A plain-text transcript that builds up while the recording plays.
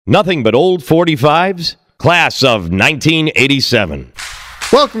Nothing but old 45s, class of 1987.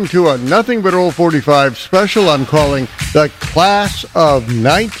 Welcome to a Nothing But Old 45 special I'm calling the Class of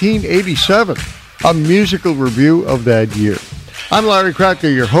 1987, a musical review of that year. I'm Larry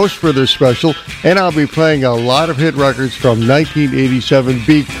Kratka, your host for this special, and I'll be playing a lot of hit records from 1987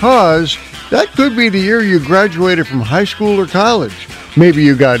 because that could be the year you graduated from high school or college. Maybe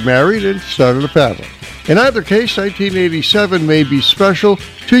you got married and started a family. In either case, 1987 may be special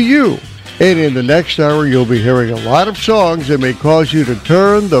to you. And in the next hour, you'll be hearing a lot of songs that may cause you to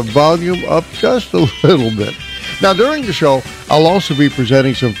turn the volume up just a little bit. Now, during the show, I'll also be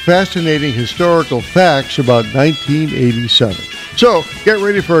presenting some fascinating historical facts about 1987. So, get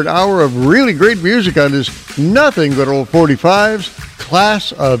ready for an hour of really great music on this Nothing But Old 45's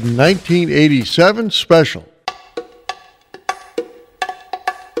Class of 1987 special.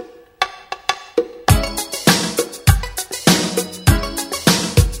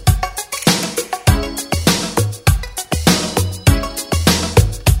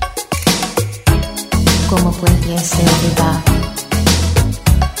 ¿Cómo pudiese olvidar?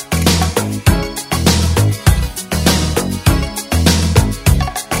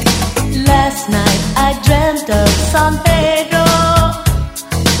 Last night I dreamt of San Pedro,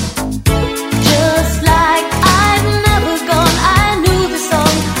 just like I'd never gone. I knew the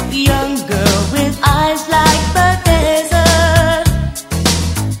song, the young girl with eyes like the desert.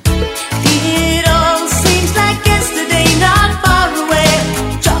 It all seems like yesterday, not far away.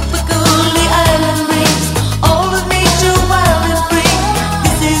 Tropical, the island breeze, all of nature wild and free.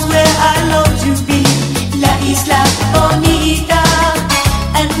 This is where I long to be, La Isla Bonita.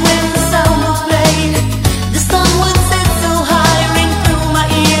 And when the sun would play, the sun would set so high, ring through my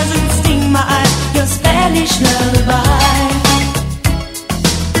ears and sting my eyes, your Spanish lullaby.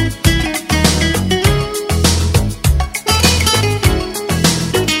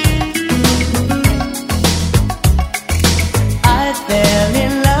 I fell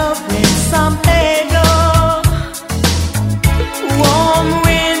in love with San Pedro. Warm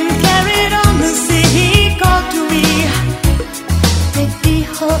wind carried on the sea, he called to me, te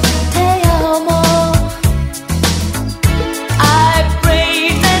dijo te amo. I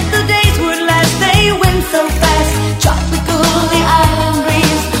prayed that the days would last, they went so fast. Tropical, the island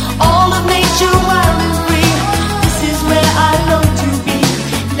breeze, all of nature wild and free. This is where I long to be,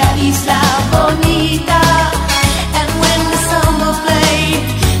 La Isla Bonita. And when the summer played,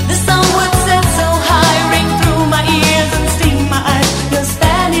 the sun would set so high, ring through my ears and sting my eyes, your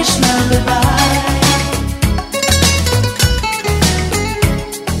Spanish lullaby.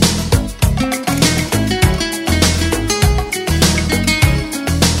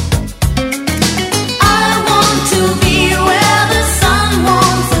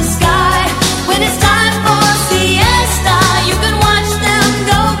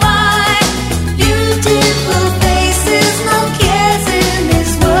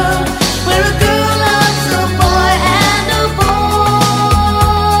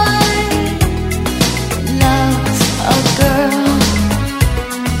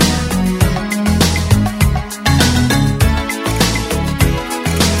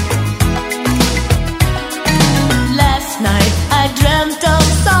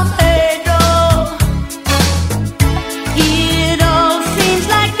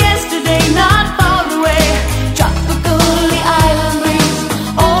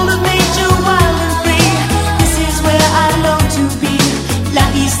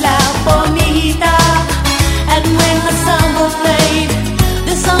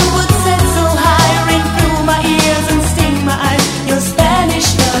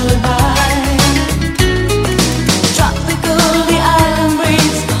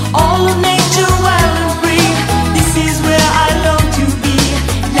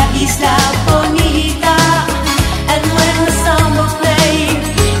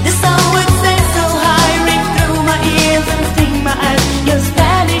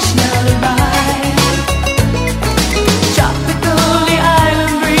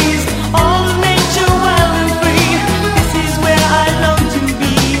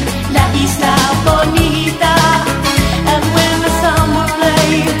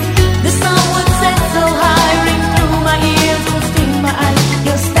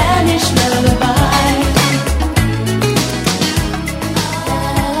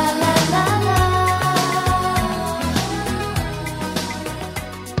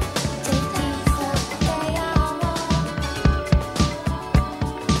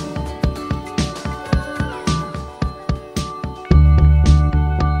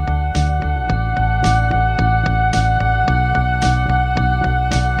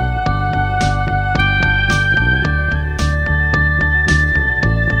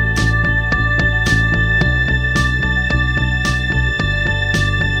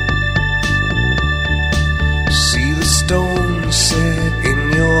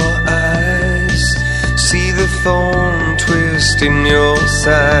 lost in your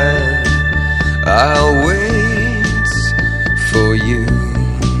sight. I'll wait for you.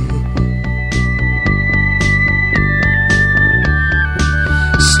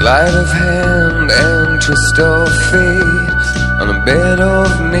 Sleight of hand and twist of fate. On a bed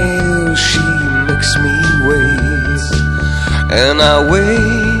of nails she makes me wait. And I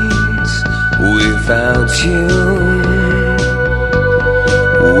wait without you.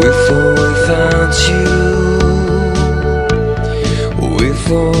 With or without you.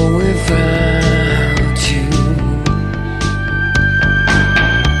 With or without you.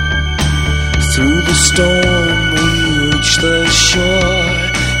 Through the storm we reach the shore.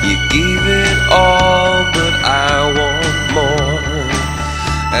 You gave it all, but I want more.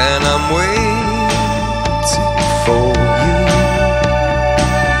 And I'm waiting for you.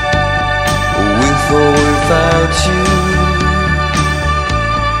 With or without you.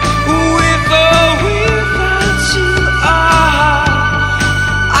 With or without you.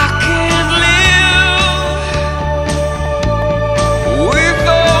 I can't live. With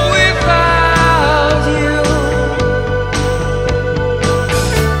or without you.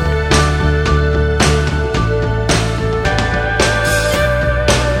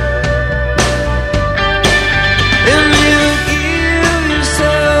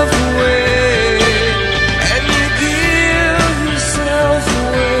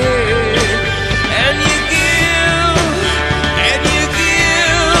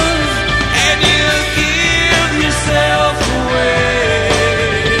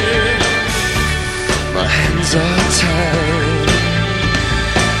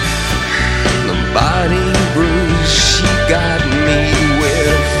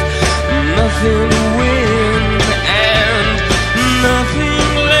 Nothing to win and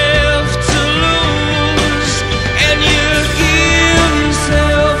nothing left to lose. And you give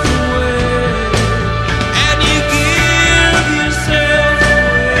yourself away. And you give yourself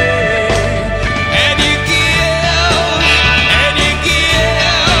away. And you give. And you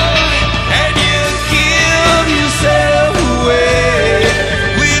give. And you give yourself away.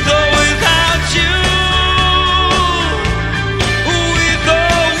 With or without you. With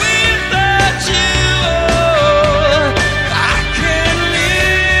or without you. I can't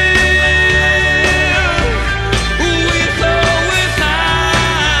live. With or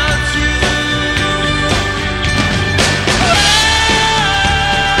without you. With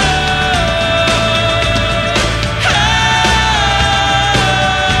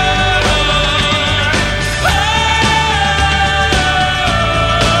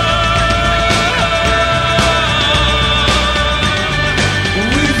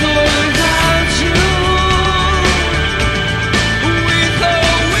or without you. With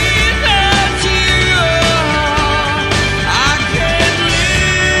or without you. I can't live.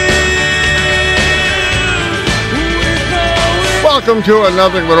 With or without Welcome to a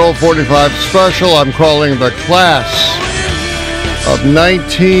Nothing But Old 45 special. I'm calling the Class of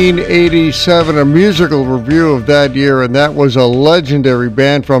 1987, a musical review of that year, and that was a legendary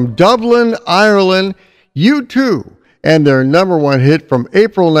band from Dublin, Ireland, U2, and their number one hit from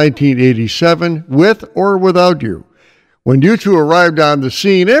April 1987, With or Without You. When U2 arrived on the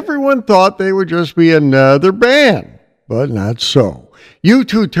scene, everyone thought they would just be another band, but not so.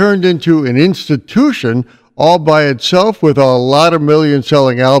 U2 turned into an institution all by itself with a lot of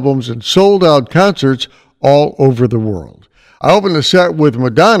million-selling albums and sold-out concerts all over the world. I opened the set with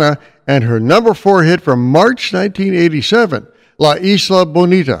Madonna and her number 4 hit from March 1987, La Isla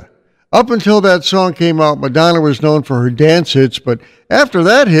Bonita. Up until that song came out, Madonna was known for her dance hits, but after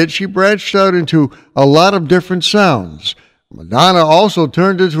that hit, she branched out into a lot of different sounds. Madonna also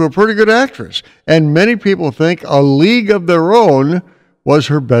turned into a pretty good actress, and many people think A League of Their Own was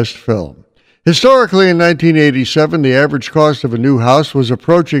her best film. Historically, in 1987, the average cost of a new house was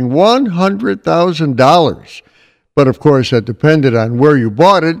approaching $100,000. But of course, that depended on where you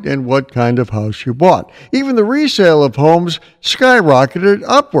bought it and what kind of house you bought. Even the resale of homes skyrocketed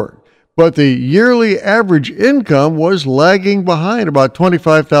upward. But the yearly average income was lagging behind, about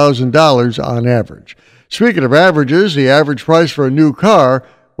 $25,000 on average. Speaking of averages, the average price for a new car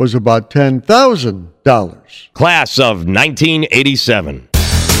was about $10,000. Class of 1987.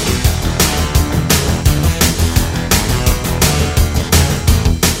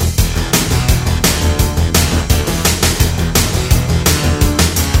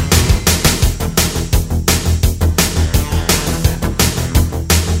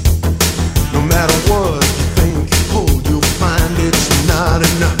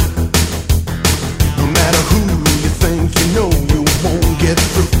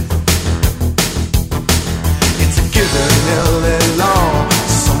 It's a given, LA law.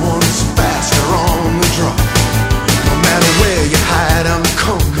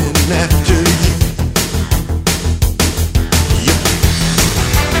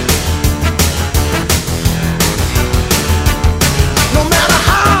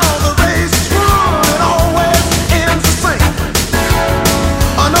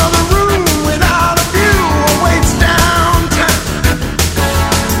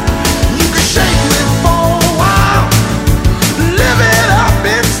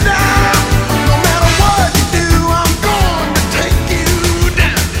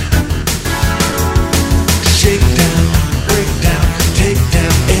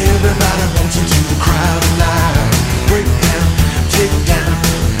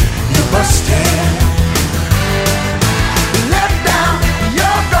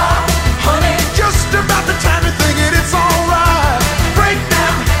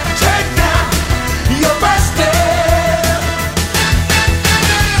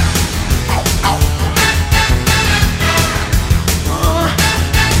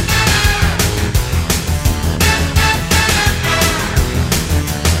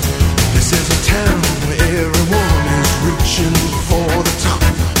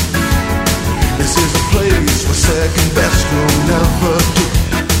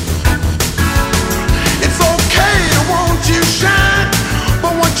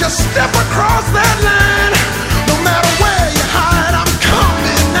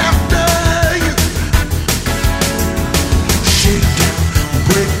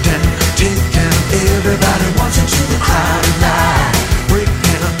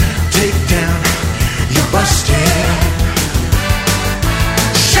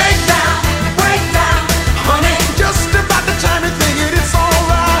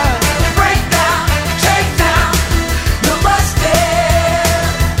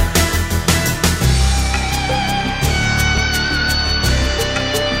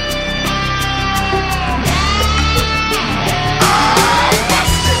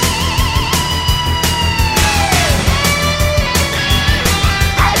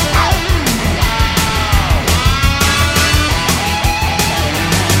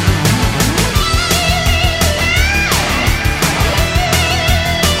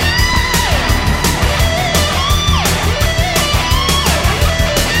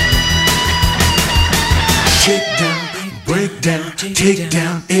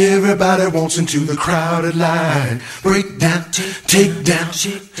 Everybody wants into the crowded line. Break down, take down,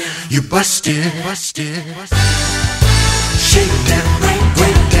 you busted. Shake down,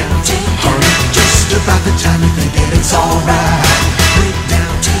 break down, hurry. Just about the time you think that it's alright. Break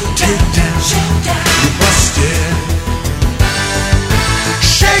down, take down, you busted.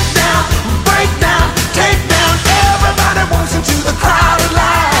 Shake down, break down, take down. Everybody wants into the crowded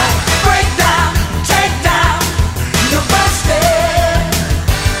line. Break down, take down, you busted.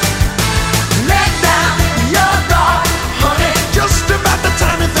 Let down your guard, honey. Just about the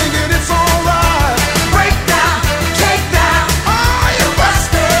time you're thinking it's alright. Break down, take down, oh, you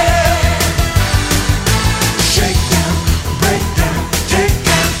busted. Shake down, break down, take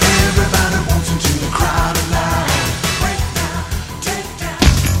down. Everybody wants into the crowded line.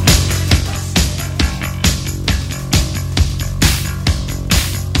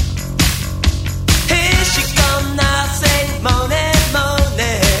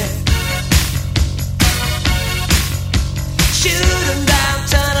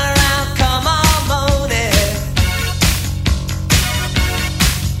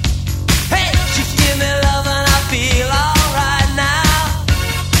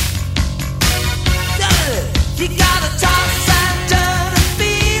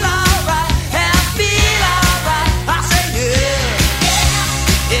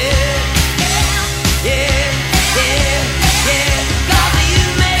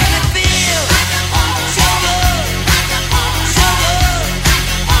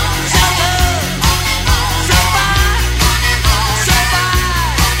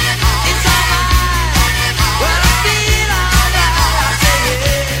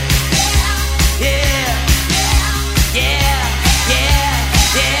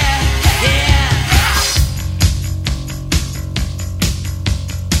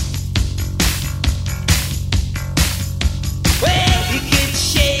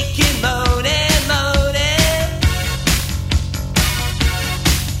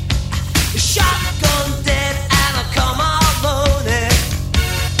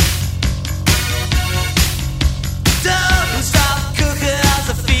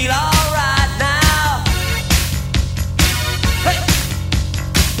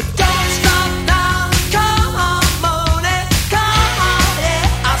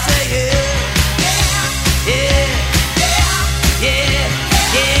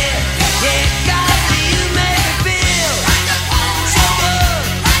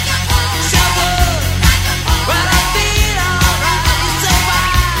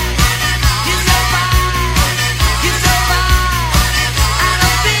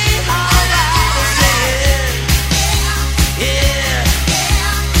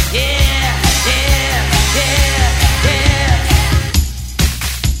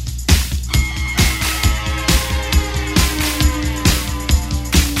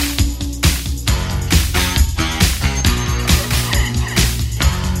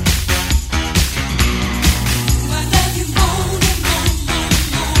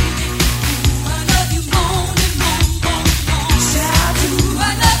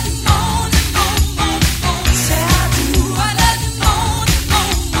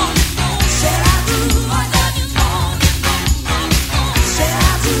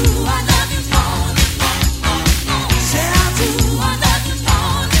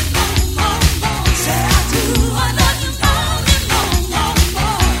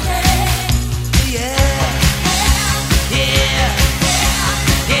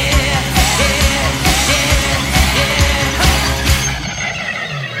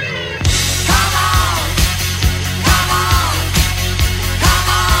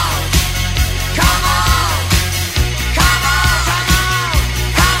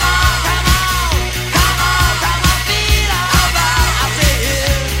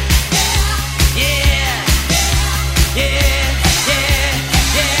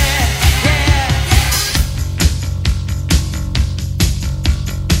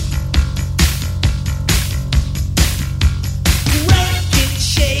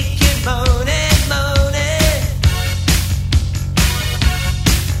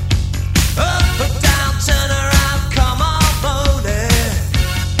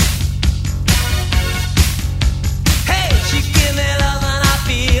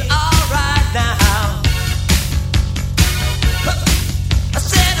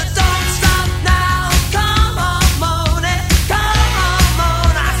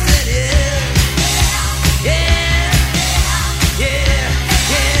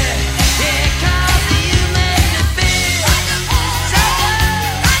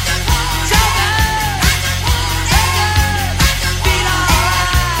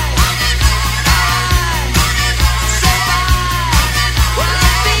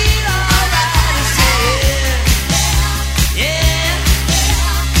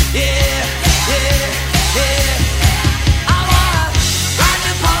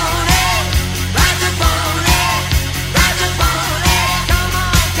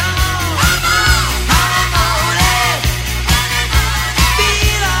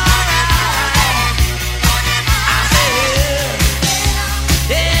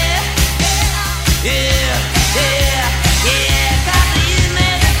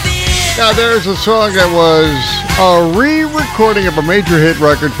 Now, there's a song that was a re-recording of a major hit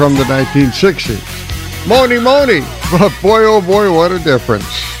record from the 1960s. Moni Moni. But boy, oh boy, what a difference.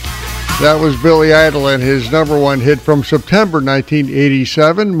 That was Billy Idol and his number one hit from September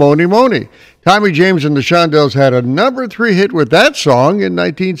 1987, Moni Moni. Tommy James and the Shondells had a number 3 hit with that song in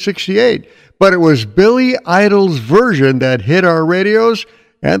 1968. But it was Billy Idol's version that hit our radios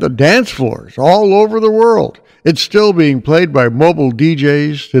and the dance floors all over the world. It's still being played by mobile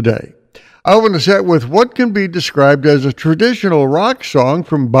DJs today. I open the set with what can be described as a traditional rock song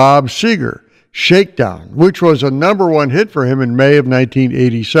from Bob Seger, Shakedown, which was a number 1 hit for him in May of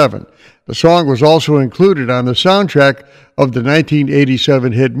 1987. The song was also included on the soundtrack of the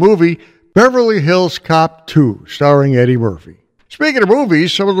 1987 hit movie Beverly Hills Cop 2, starring Eddie Murphy. Speaking of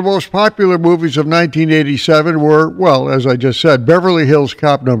movies, some of the most popular movies of 1987 were, well, as I just said, Beverly Hills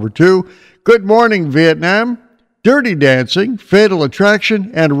Cop number 2, Good Morning Vietnam, Dirty Dancing, Fatal Attraction,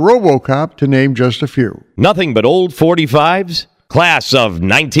 and RoboCop, to name just a few. Nothing but old 45s, class of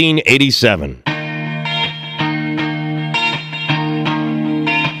 1987.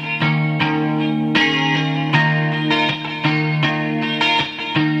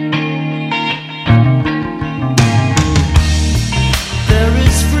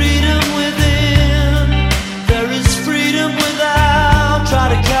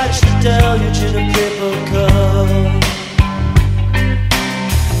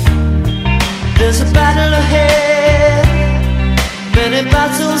 There's a battle ahead, many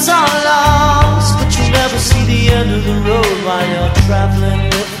battles are lost, but you'll never see the end of the road while you're traveling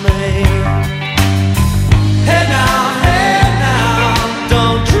with me. Hey now,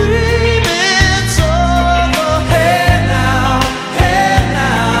 don't dream it's over. Hey now,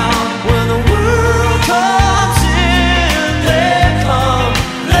 when the world comes in, they come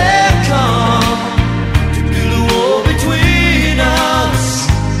to build a wall between us.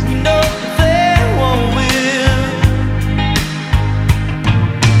 We know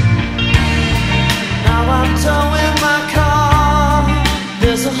towing my car,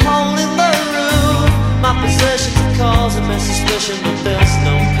 there's a hole in the roof. My possessions are causing me suspicion, but there's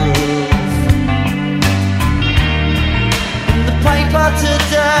no proof. In the paper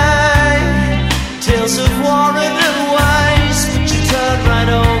today, tales of war and waste, but you turn right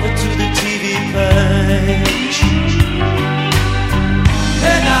over to the TV page.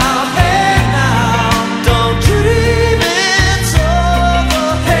 Hey now, don't dream it's over.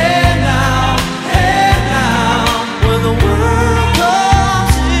 Hey now, when the world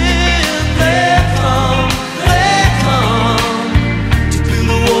comes in, they come to build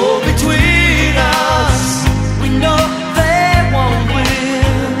a wall between us. We know they won't win.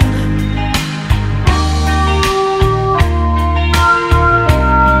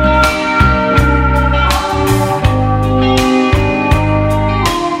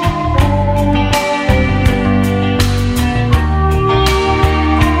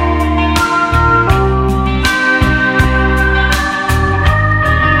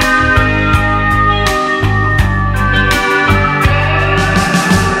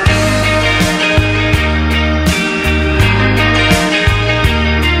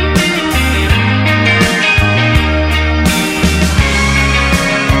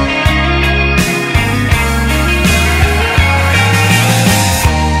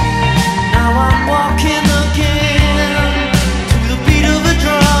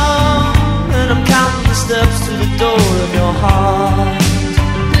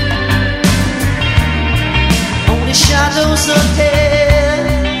 Shadows ahead,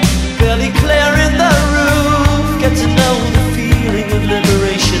 barely clearing the roof. Get to know the feeling of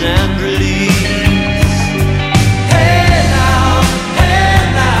liberation and release. Hey now,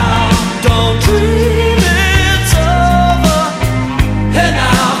 don't dream it's over. Hey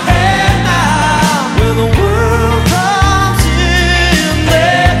now, when the world comes in,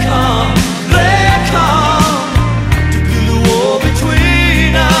 they come to build a wall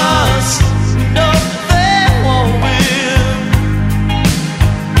between us. No.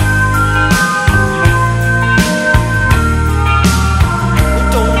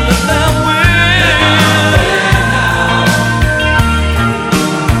 Don't let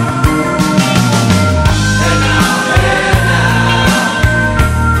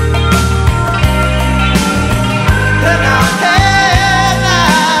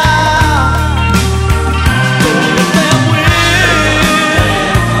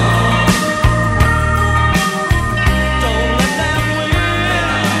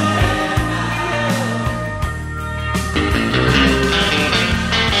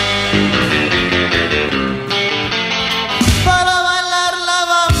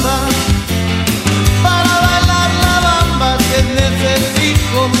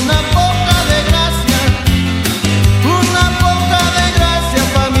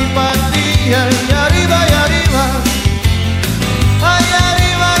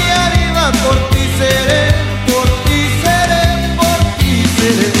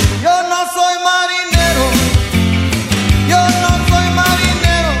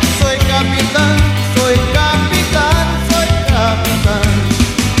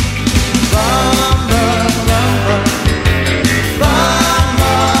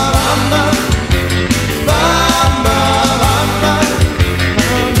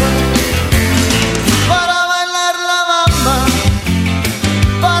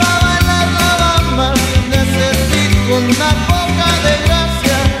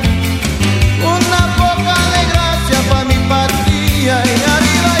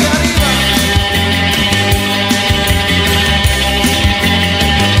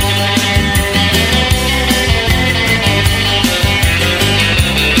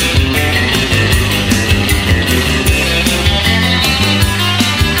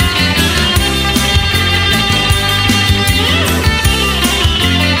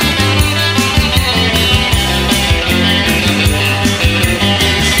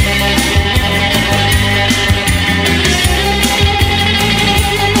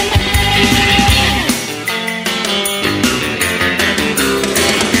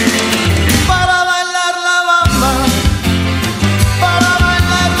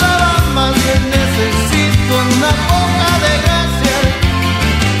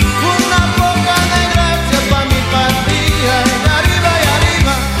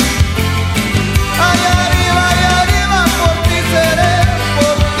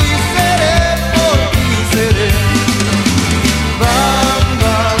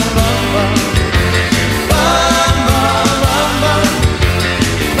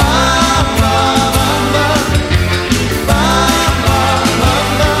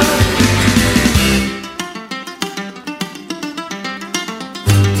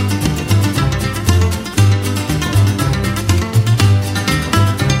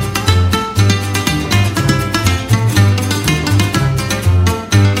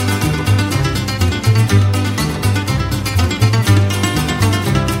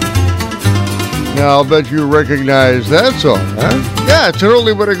Now, I'll bet you recognize that song, huh? Yeah, it's an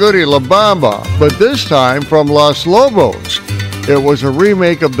oldie but a goodie, La Bamba, but this time from Los Lobos. It was a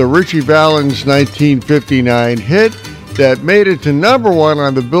remake of the Richie Valens 1959 hit that made it to number one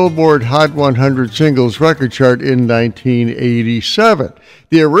on the Billboard Hot 100 Singles Record Chart in 1987.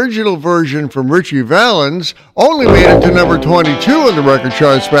 The original version from Richie Valens only made it to number 22 on the record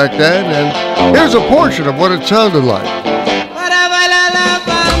charts back then, and here's a portion of what it sounded like.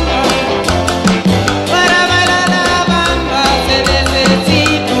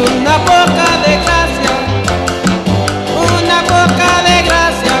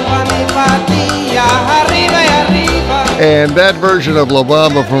 And that version of La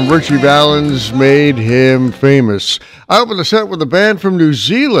Bamba from Richie Valens made him famous. I opened the set with a band from New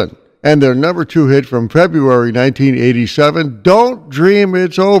Zealand and their number 2 hit from February 1987, Don't Dream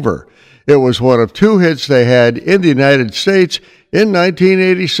It's Over. It was one of 2 hits they had in the United States in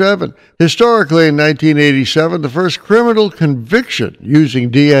 1987. Historically, in 1987, the first criminal conviction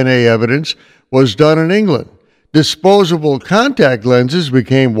using DNA evidence was done in England. Disposable contact lenses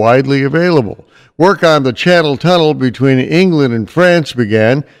became widely available. Work on the Channel Tunnel between England and France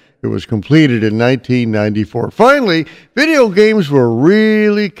began. It was completed in 1994. Finally, video games were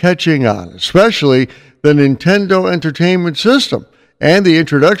really catching on, especially the Nintendo Entertainment System and the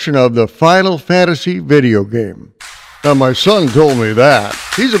introduction of the Final Fantasy video game. Now, my son told me that.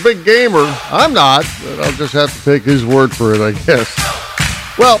 He's a big gamer. I'm not, but I'll just have to take his word for it, I guess.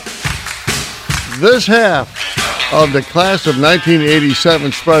 Well, this half of the Class of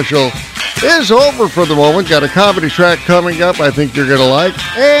 1987 special is over for the moment. Got a comedy track coming up I think you're going to like.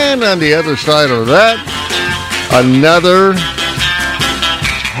 And on the other side of that, another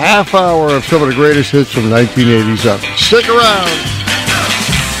half hour of some of the greatest hits from 1987. Stick around.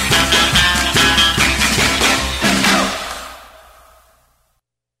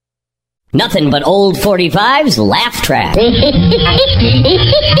 Nothing but old 45's laugh track.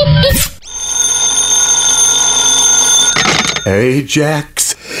 Hey,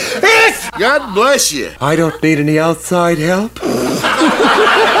 Jax. God bless you. I don't need any outside help.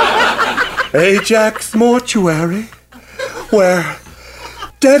 Ajax Mortuary, where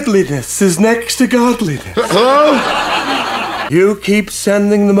deadliness is next to godliness. Hello? You keep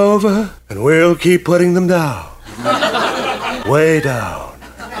sending them over, and we'll keep putting them down. Way down.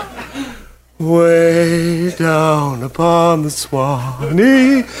 Way down upon the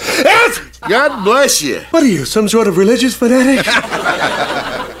Swanee. God bless you. What are you, some sort of religious fanatic?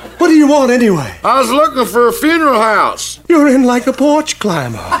 What do you want anyway? I was looking for a funeral house. You're in like a porch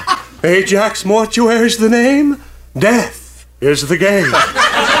climber. Ajax Mortuary's the name. Death is the game.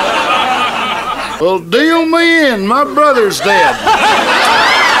 Well, deal me in. My brother's dead.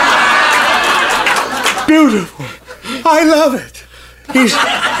 Beautiful. I love it.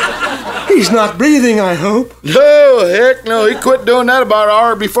 He's not breathing, I hope. No, heck no. He quit doing that about an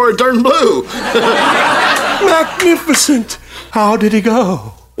hour before he turned blue. Magnificent. How did he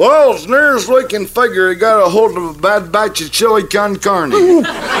go? Well, as near as we can figure, he got a hold of a bad batch of chili con carne.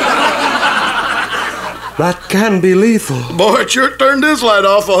 That can be lethal. Boy, it sure turned his light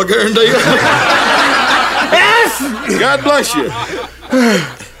off, I'll guarantee you. Yes! God bless you.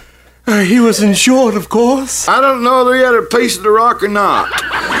 He was insured, of course. I don't know whether he had a piece of the rock or not.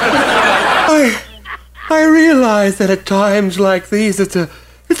 I realize that at times like these, it's a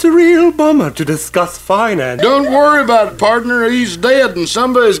real bummer to discuss finance. Don't worry about it, partner. He's dead, and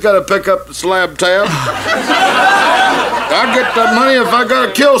somebody's got to pick up the slab tab. I'll get that money if I got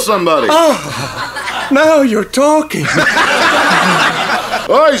to kill somebody. Oh, now you're talking.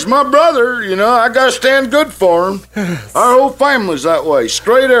 Well, he's my brother, you know. I got to stand good for him. Our whole family's that way.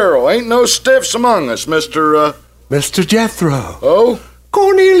 Straight arrow. Ain't no stiffs among us, Mr. Jethro. Oh?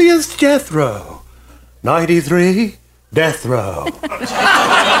 Cornelius Jethro. 93, death row.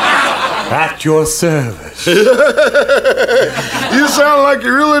 At your service. You sound like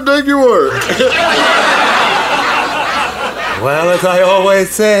you really dig your work. Well, as I always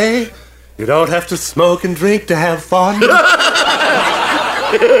say, you don't have to smoke and drink to have fun.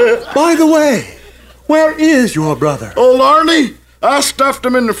 By the way, where is your brother? Old Arnie? I stuffed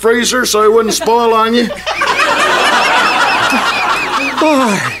him in the freezer so he wouldn't spoil on you.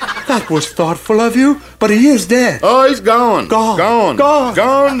 Why, that was thoughtful of you, but he is dead. Oh, he's gone. Gone.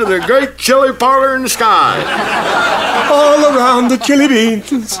 Gone to the great chili parlor in the sky. All around the chili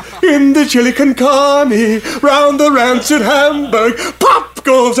beans, in the chili con carne, round the rancid Hamburg, pop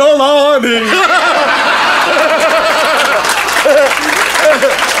goes Alani.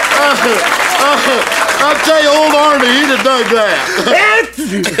 I'll tell you, old Arnie, he'd have dug that.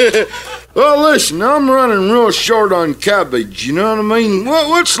 Well, listen, I'm running real short on cabbage, you know what I mean?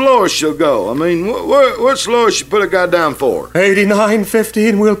 What's the lowest you'll go? I mean, what's the lowest you put a guy down for? $89.50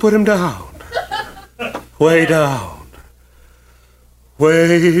 and we'll put him down. Way down.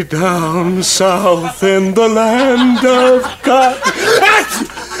 Way down south in the land of God.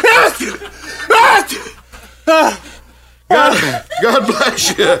 God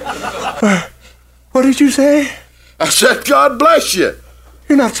bless you. What did you say? I said God bless you.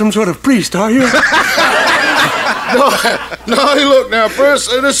 You're not some sort of priest, are you? No, hey, look now, Chris,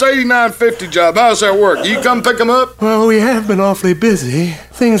 this $89.50 job, how's that work? You come pick 'em up? Well, we have been awfully busy.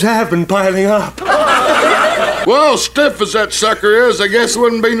 Things have been piling up. Well, stiff as that sucker is, I guess it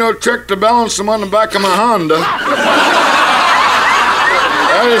wouldn't be no trick to balance him on the back of my Honda.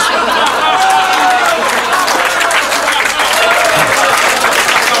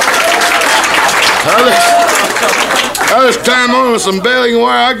 I just tie him on with some baling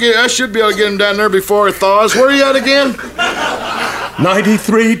wire. I should be able to get him down there before it thaws. Where are you at again?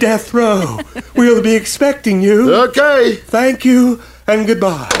 93 Death Row. We'll be expecting you. Okay. Thank you and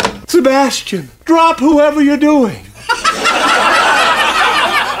goodbye. Sebastian, drop whoever you're doing.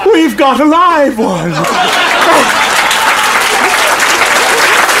 We've got a live one.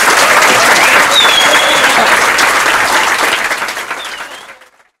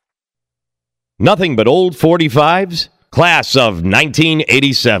 Nothing but old 45s, class of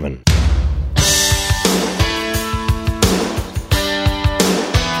 1987.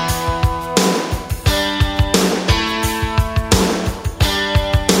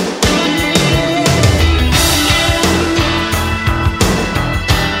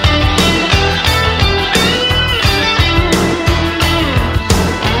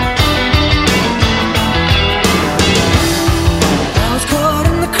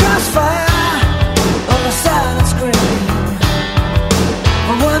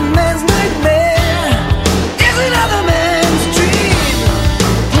 One man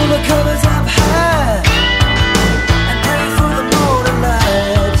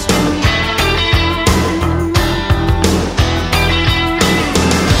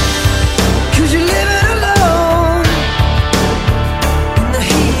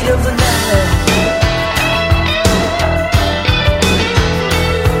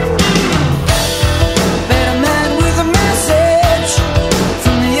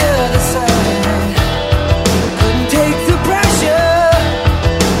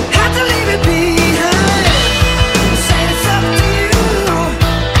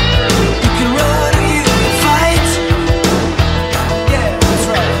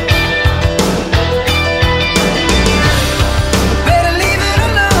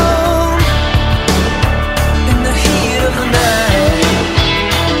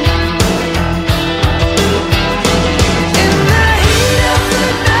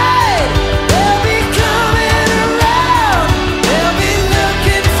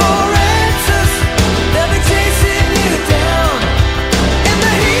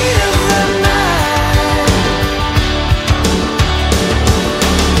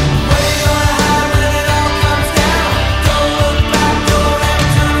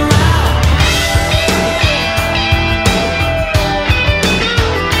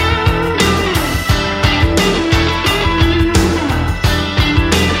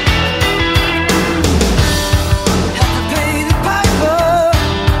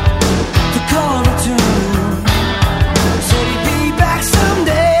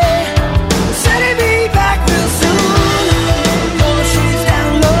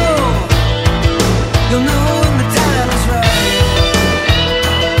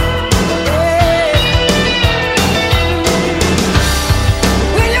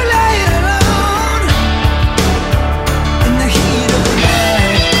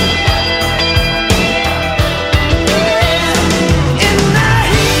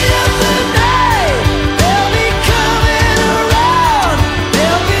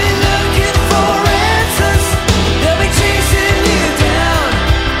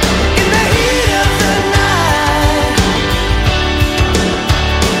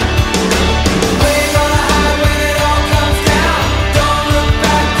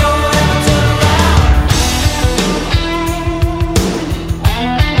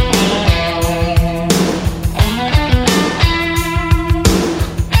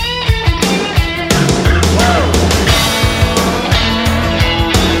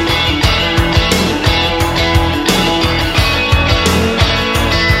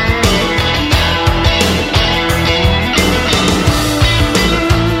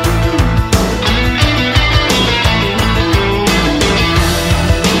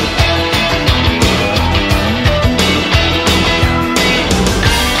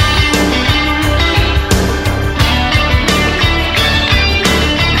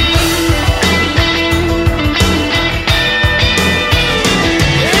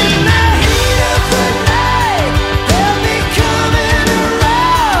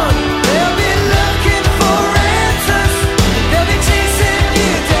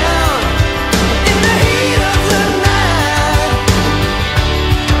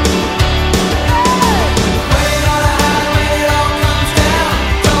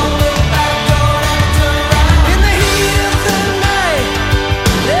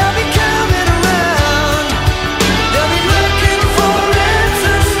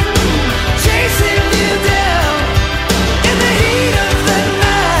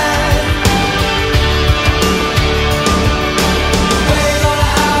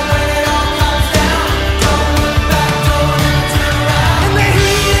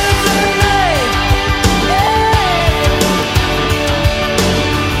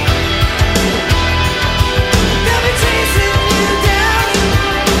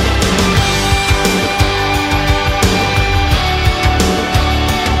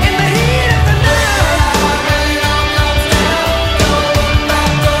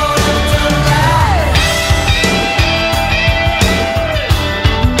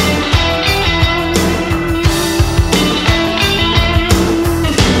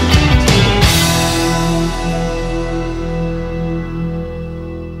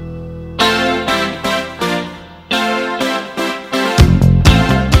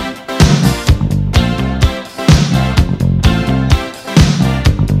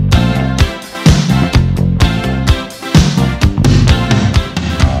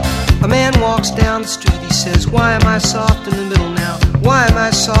down the street. He says, why am I soft in the middle now? Why am I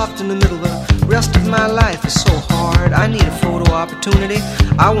soft in the middle? The rest of my life is so hard. I need a photo opportunity.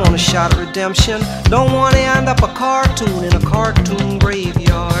 I want a shot of redemption. Don't want to end up a cartoon in a cartoon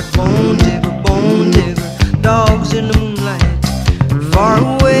graveyard. Bone digger, dogs in the moonlight. Far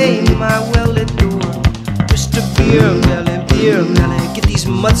away, my well-lit door. Mr. Beer Melly, get these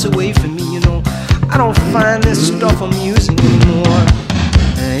mutts away from me, you know. I don't find this stuff amusing anymore.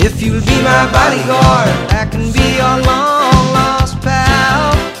 If you'll be my bodyguard, I can be your long-lost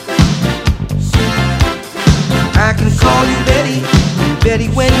pal. I can call you Betty, and Betty,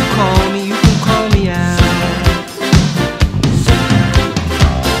 when you call me, you can call me out.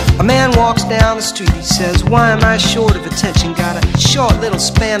 A man walks down the street, he says, why am I short of attention? Got a short little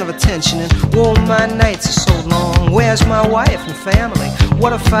span of attention, and whoa, my nights are so long. Where's my wife and family?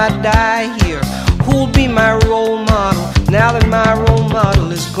 What if I die here? Who'll be my role model now that my role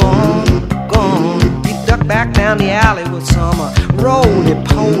model is gone? He ducked back down the alley with some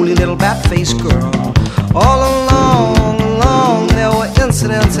roly-poly little bat-faced girl. All along, there were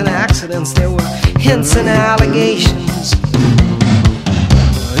incidents and accidents. There were hints and allegations.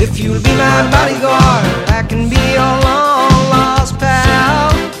 If you'll be my bodyguard, I can be your long-lost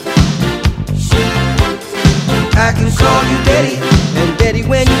pal. I can call you Betty, and Betty,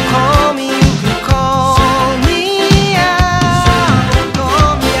 when you call me, you can call me out.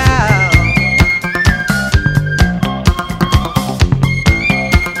 Call me out.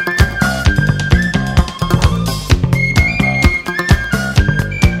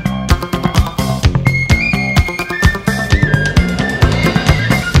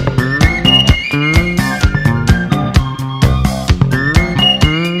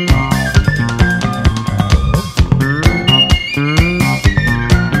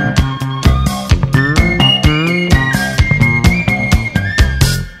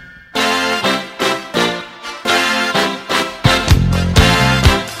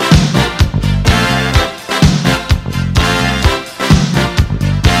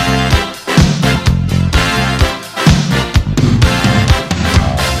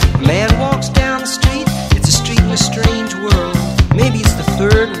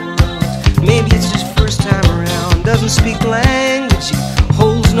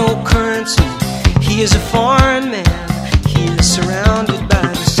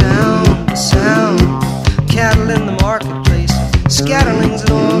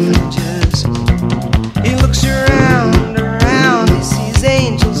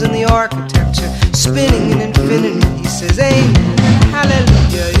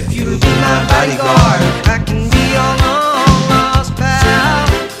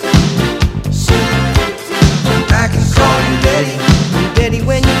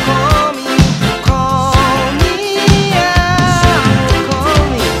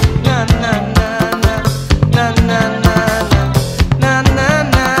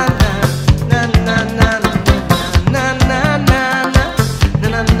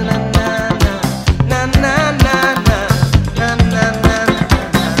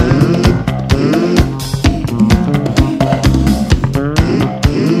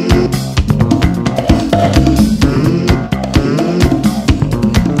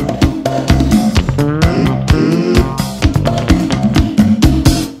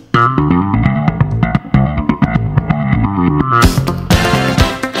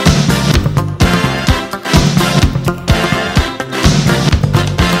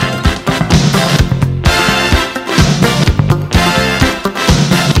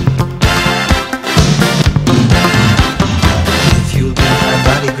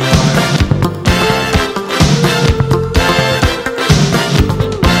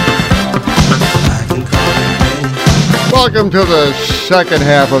 Welcome to the second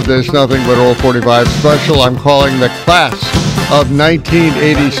half of this Nothing But Old 45 special. I'm calling the class of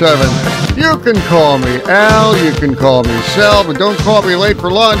 1987. You can call me Al, you can call me Sal, but don't call me late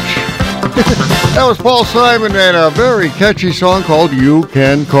for lunch. That was Paul Simon and a very catchy song called You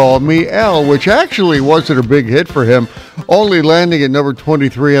Can Call Me Al, which actually wasn't a big hit for him, only landing at number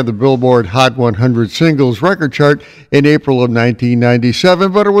 23 on the Billboard Hot 100 Singles record chart in April of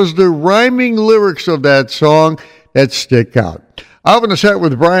 1997, but it was the rhyming lyrics of that song that stick out. I'll in a set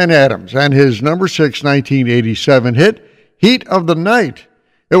with Bryan Adams and his number 6 1987 hit, Heat of the Night.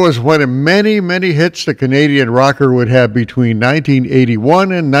 It was one of many, many hits the Canadian rocker would have between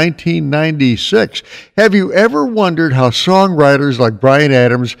 1981 and 1996. Have you ever wondered how songwriters like Bryan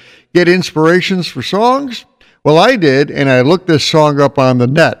Adams get inspirations for songs? Well, I did, and I looked this song up on the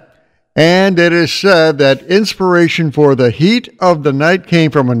net. And it is said that inspiration for the Heat of the Night came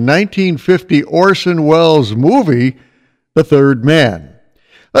from a 1950 Orson Welles movie, The Third Man.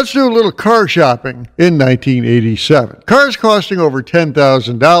 Let's do a little car shopping in 1987. Cars costing over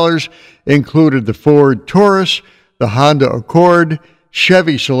 $10,000 included the Ford Taurus, the Honda Accord,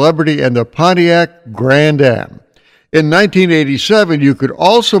 Chevy Celebrity, and the Pontiac Grand Am. In 1987, you could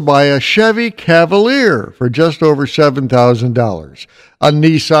also buy a Chevy Cavalier for just over $7,000, a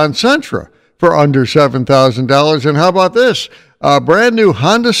Nissan Sentra for under $7,000, and how about this? A brand new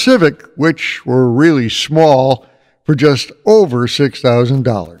Honda Civic, which were really small, for just over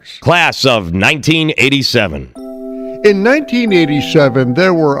 $6,000. Class of 1987. In 1987,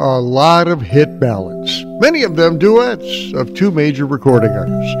 there were a lot of hit ballads, many of them duets of two major recording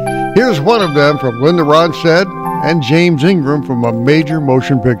artists. Here's one of them from Linda Ronstadt and James Ingram from a major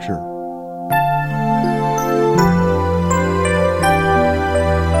motion picture.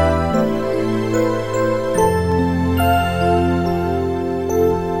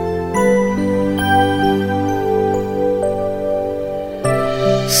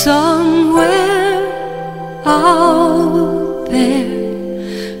 Somewhere out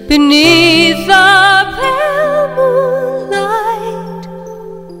there beneath the pale moonlight,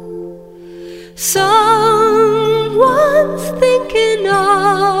 someone's thinking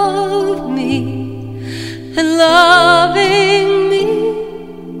of me and loving me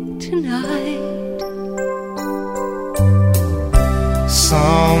tonight.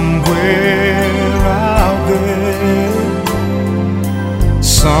 Somewhere out there,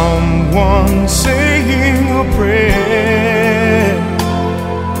 someone saying a prayer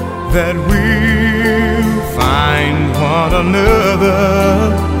that we'll find one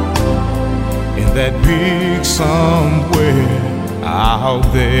another in that big somewhere out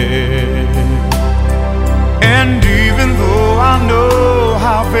there. And even though I know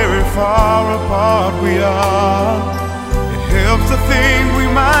how very far apart we are, it helps to think we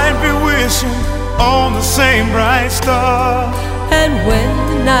might be wishing on the same bright star. And when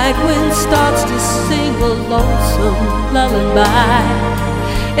the night wind starts to sing a lonesome lullaby,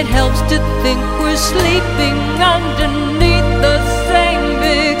 it helps to think we're sleeping underneath the same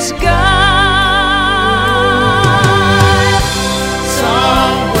big sky.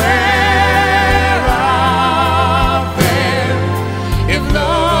 Somewhere out there, if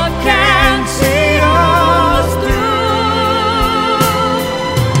love can see us through,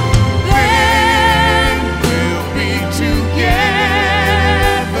 then we'll be together.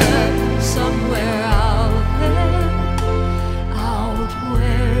 Somewhere out there, out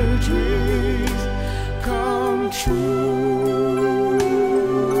where dreams come true.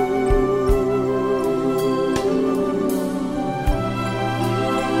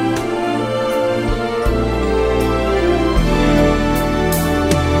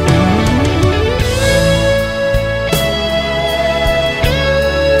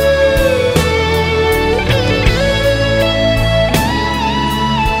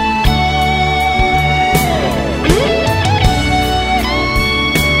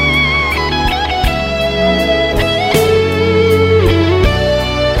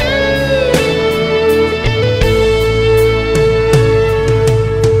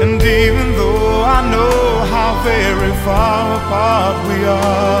 And even though I know how very far apart we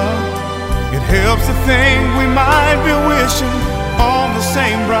are, it helps to think we might be wishing on the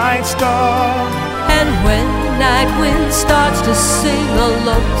same bright star. And when the night wind starts to sing a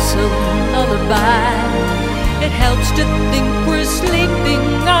lonesome lullaby, it helps to think we're sleeping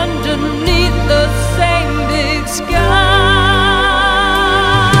underneath the same big sky.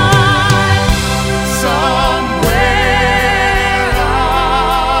 Somewhere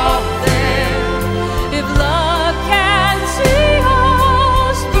out there, If love can see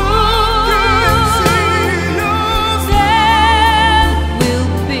us through, then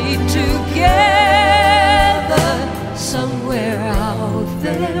we'll be together somewhere out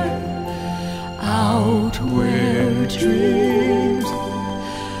there, out where dreams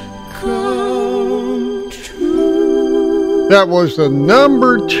come true. That was the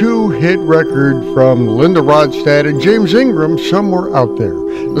number 2 hit record from Linda Ronstadt and James Ingram, Somewhere Out There.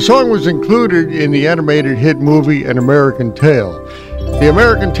 The song was included in the animated hit movie An American Tail. The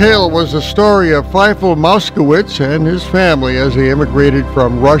American Tail was the story of Feifel Mauskowitz and his family as they immigrated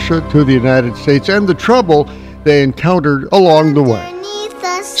from Russia to the United States and the trouble they encountered along the way.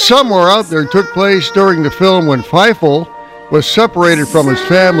 Somewhere Out There took place during the film when Feifel was separated from his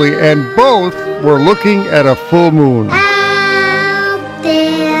family and both were looking at a full moon. Out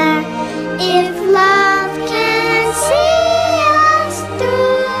there, if love can see us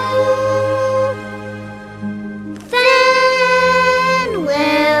through, then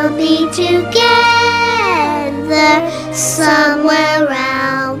we'll be together somewhere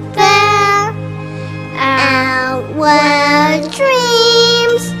out there, out where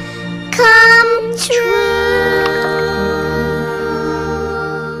dreams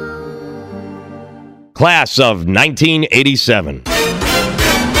class of 1987.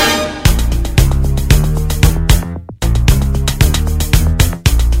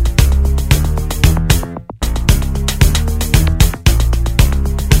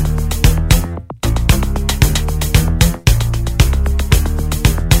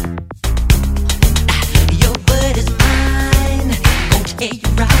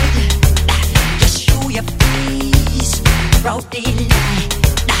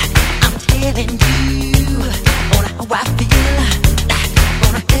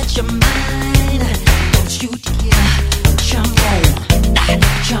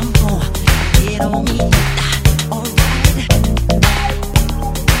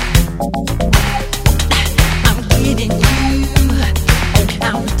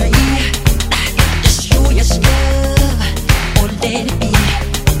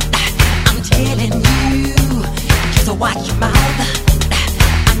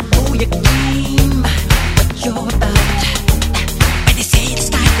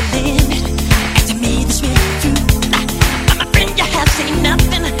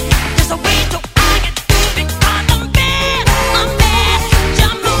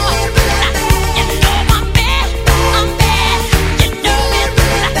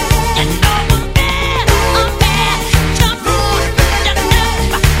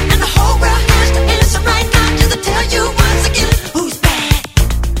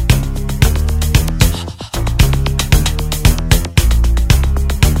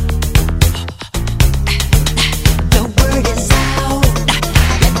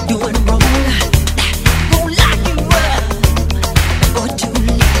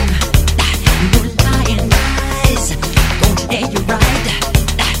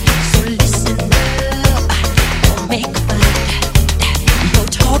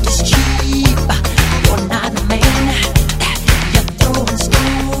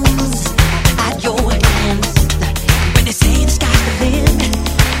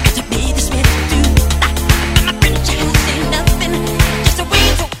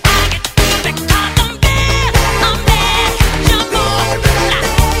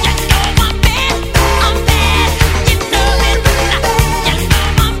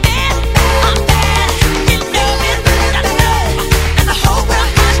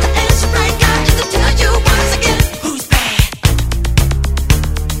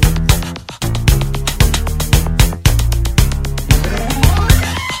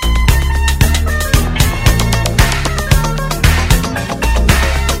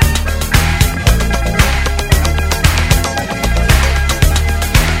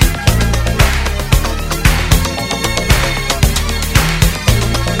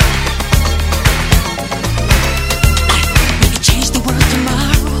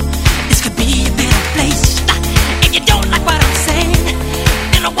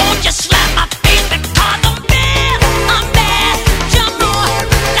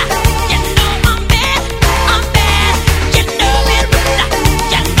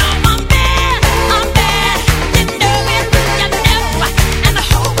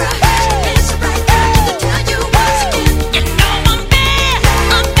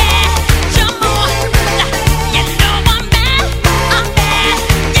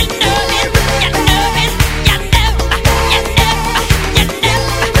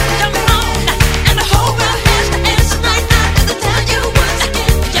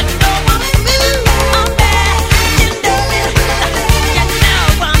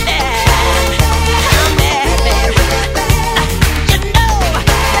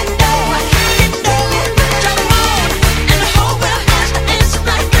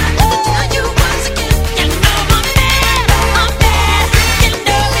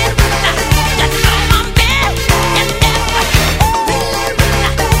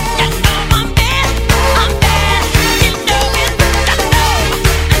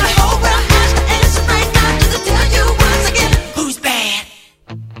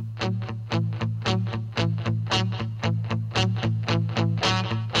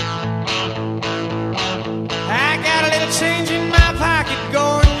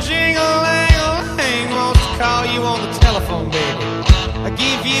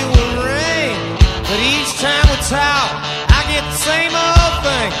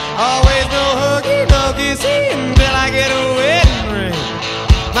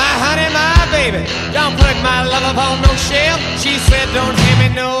 Don't put my love upon no shelf. She said, don't hand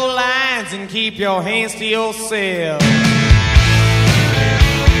me no lines and keep your hands to yourself. Ooh,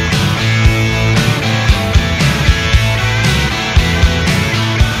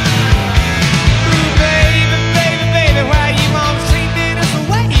 baby, baby, baby, why you always treating us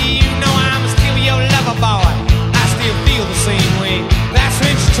away? You know I'm still your lover boy. I still feel the same way. That's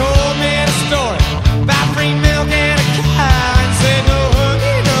when she told me the story about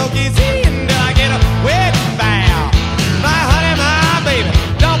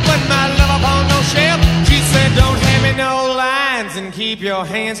your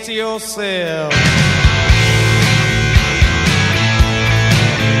hands to yourself.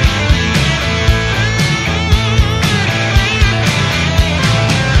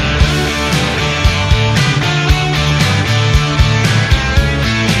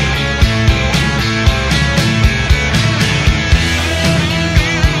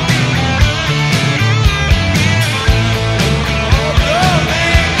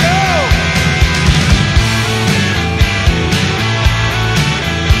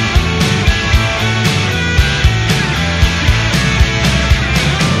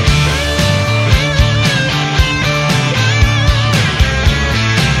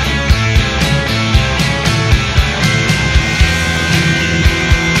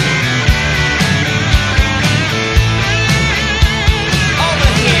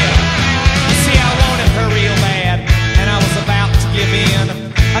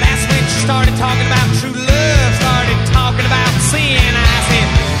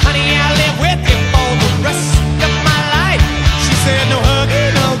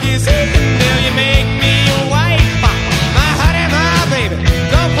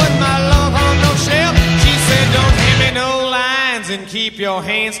 Keep your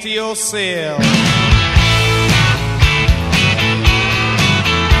hands to yourself.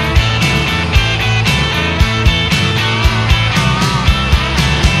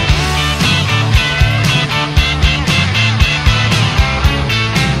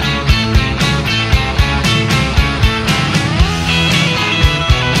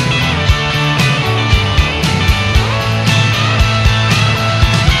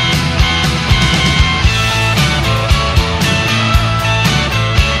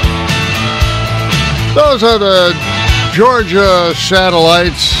 Those are the Georgia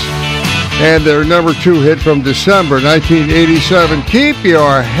Satellites and their number 2 hit from December 1987, Keep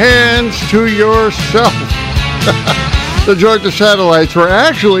Your Hands to Yourself. The Georgia Satellites were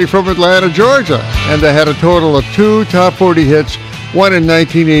actually from Atlanta, Georgia, and they had a total of 2 top 40 hits, one in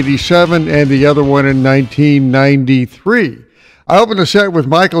 1987 and the other one in 1993. I opened the set with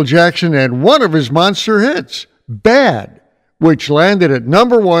Michael Jackson and one of his monster hits, Bad, which landed at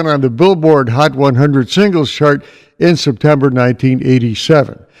number 1 on the Billboard Hot 100 singles chart in September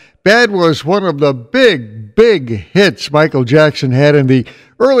 1987. Bad was one of the big hits Michael Jackson had in the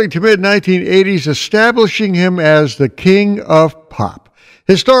early to mid-1980s, establishing him as the king of pop.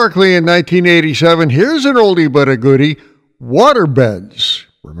 Historically, in 1987, here's an oldie but a goodie, waterbeds.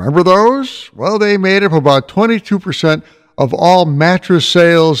 Remember those? Well, they made up about 22% of all mattress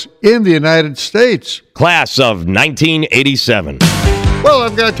sales in the United States. Class of 1987. Well,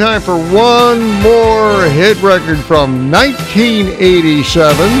 I've got time for one more hit record from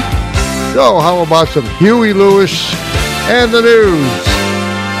 1987. So how about some Huey Lewis and the News?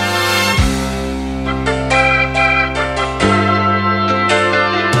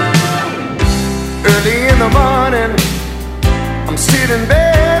 Early in the morning, I'm sitting in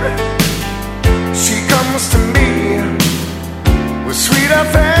bed. She comes to me with sweet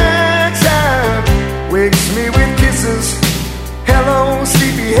affection, wakes me with kisses, hello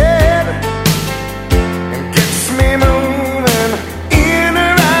sleepyhead, and gets me moving in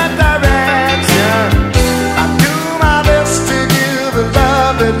the right direction. I do my best to give a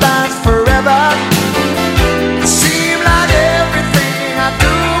love that lasts forever. It seems like everything I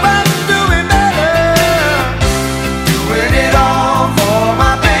do, I'm doing better, doing it all for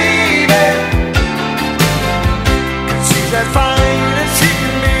my baby. She's that fine.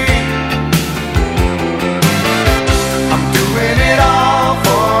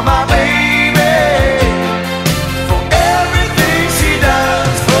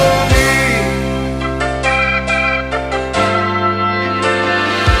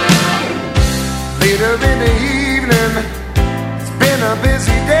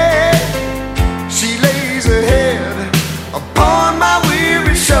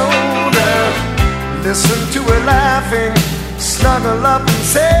 Listen to her laughing, snuggle up and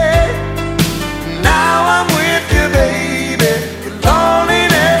say, now I'm with you, baby, your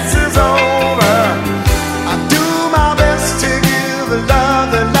loneliness is over. I do my best to give a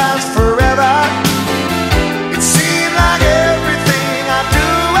love that lasts forever. It seems like everything I do,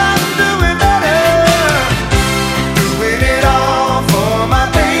 I'm doing better, doing it all for my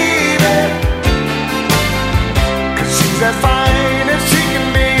baby, 'cause she's that fine as she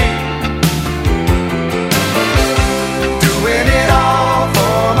can be. Doing it all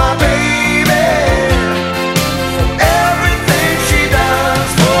for my baby.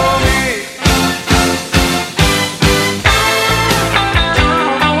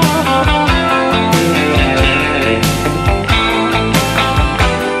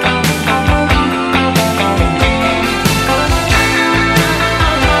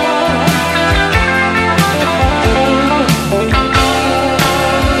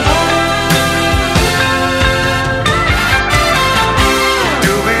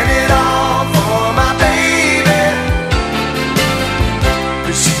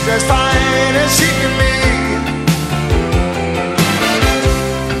 just as fine as she can be.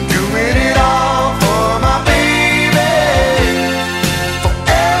 Doing it all for my baby, for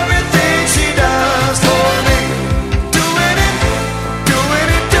everything she does for me. Doing it, doing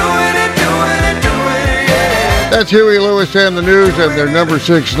it, doing it, doing it, doing it, yeah. That's Huey Lewis and the News and their number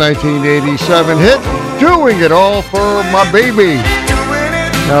 6 1987 hit, Doing It All for My Baby.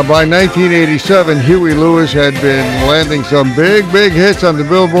 Now, by 1987, Huey Lewis had been landing some big hits on the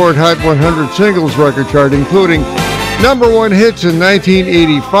Billboard Hot 100 singles record chart, including number 1 hits in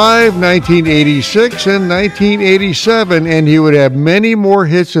 1985, 1986, and 1987, and he would have many more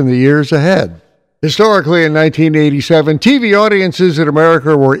hits in the years ahead. Historically, in 1987, TV audiences in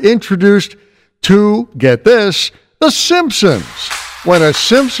America were introduced to, get this, The Simpsons, when a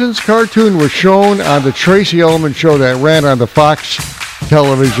Simpsons cartoon was shown on the Tracy Ullman Show that ran on the Fox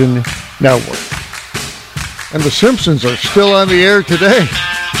television network. And The Simpsons are still on the air today.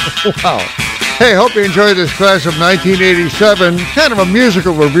 Wow. Hey, hope you enjoyed this class of 1987, kind of a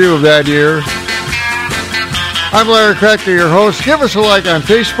musical review of that year. I'm Larry Kratka, your host. Give us a like on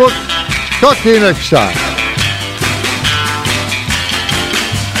Facebook. Talk to you next time.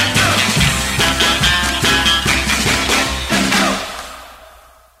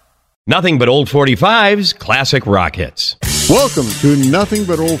 Nothing but old 45s, classic rock hits. Welcome to Nothing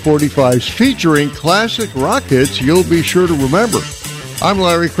But Old 45s, featuring classic rock hits you'll be sure to remember. I'm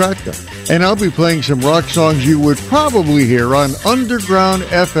Larry Kratka, and I'll be playing some rock songs you would probably hear on underground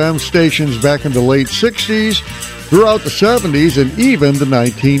FM stations back in the late 60s, throughout the 70s, and even the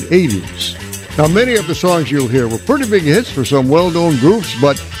 1980s. Now, many of the songs you'll hear were pretty big hits for some well-known groups,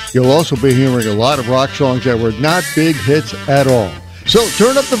 but you'll also be hearing a lot of rock songs that were not big hits at all. So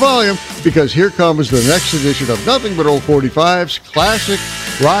turn up the volume, because here comes the next edition of Nothing But Old 45's Classic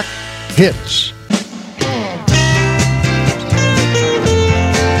Rock Hits.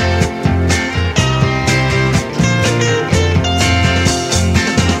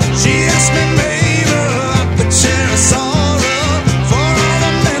 She asked me, baby, I could share a sorrow for all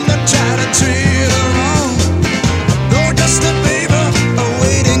the men that try to treat her wrong. Though just a baby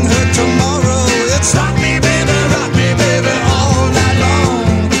awaiting her tomorrow. It's rock me, baby, all night long.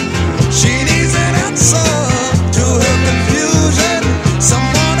 She needs an answer to her confusion.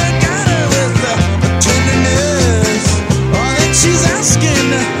 Someone that got her with tenderness, or that she's asking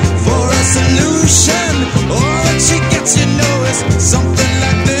for a solution, or that she gets, you know, it's something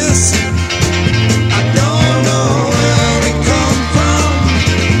like this. I don't know where we come from,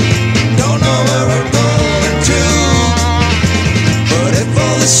 don't know where we're going to, but if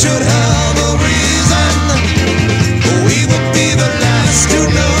all this should have a reason, we will be the last to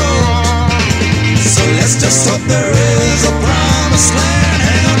know. So let's just hope there is a promised land.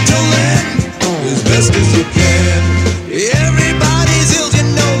 Hang on till then, as best as you can. Everybody's ill, you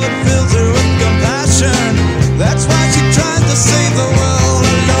know, it fills her with compassion. That's why she tries to save the world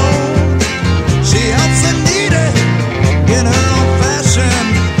alone. She helps the needy in her own fashion,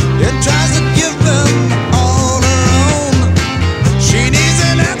 and tries to give them all her own. She needs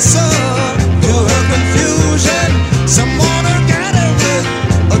an answer to her confusion, someone who got her with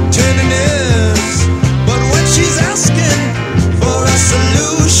a tenderness. But when she's asking for a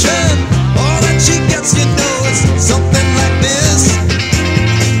solution, all that she gets, you know, is something like this.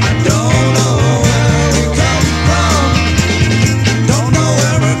 I don't know where we come from, don't know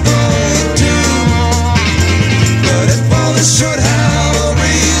where we're going to, but if all this should have a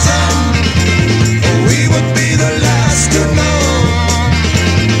reason, we would be the last to know.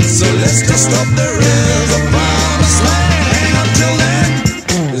 So let's just hope there is a promised land. Hang on till then,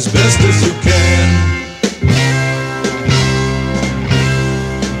 as best as you can.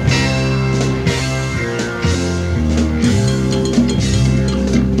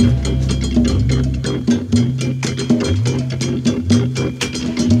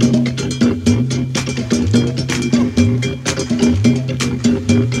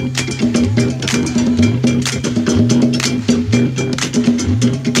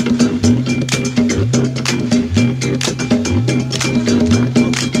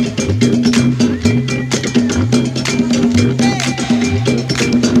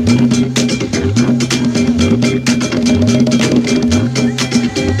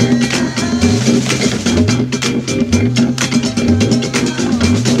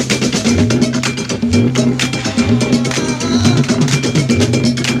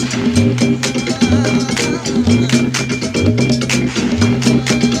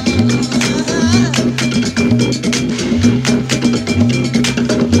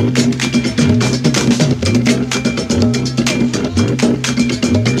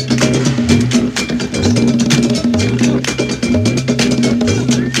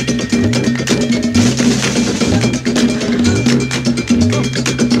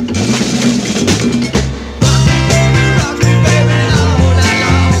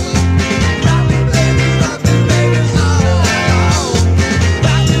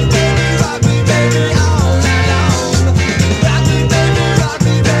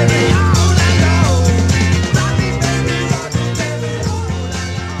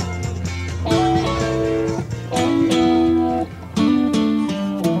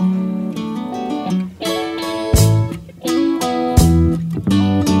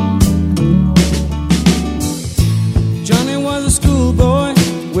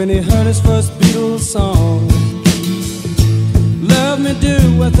 his first Beatles song. Love Me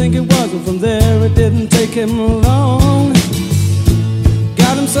Do, I think it was, and from there it didn't take him long.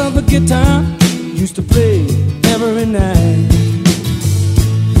 Got himself a guitar, used to play every night.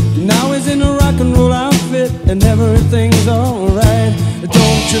 Now he's in a rock and roll outfit and everything's alright.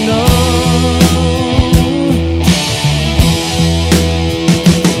 Don't you know?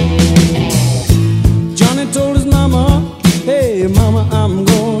 Johnny told his mama, hey mama, I'm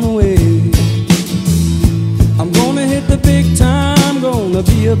going away. I'm gonna hit the big time, gonna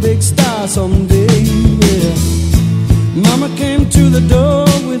be a big star someday, yeah. Mama came to the door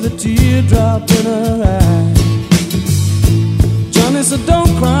with a teardrop in her eye. Johnny said,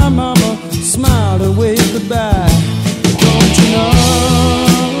 don't cry, mama, smiled and waved goodbye. Don't you know?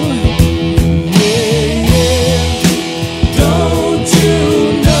 Yeah, yeah. Don't you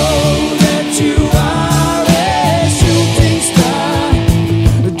know that you are a shooting star?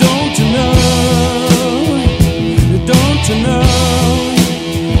 Don't you know? Don't you know?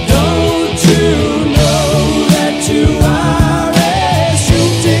 Don't you know that you are a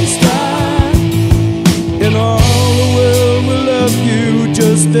shooting star? In all the world will love you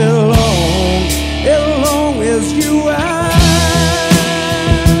just as long as you are.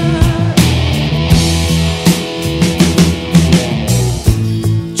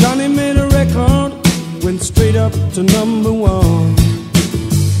 Johnny made a record, went straight up to number one.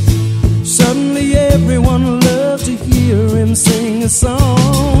 Suddenly everyone loved to hear him sing a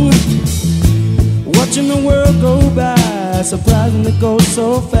song. Watching the world go by, surprising it goes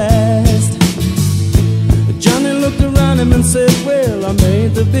so fast. Johnny looked around him and said, well, I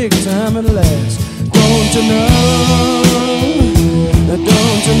made the big time at last. Don't you know?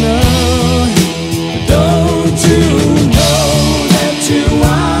 Don't you know? Don't you know that you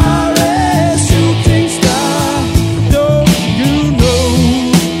are a shooting star? Don't you know?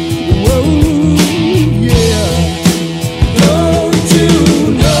 Whoa, yeah. Don't you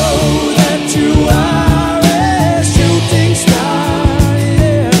know that you are a shooting star?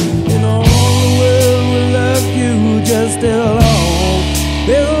 Yeah. In all the world will love you just as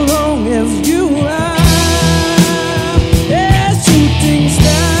long as you are. Yeah, shooting star.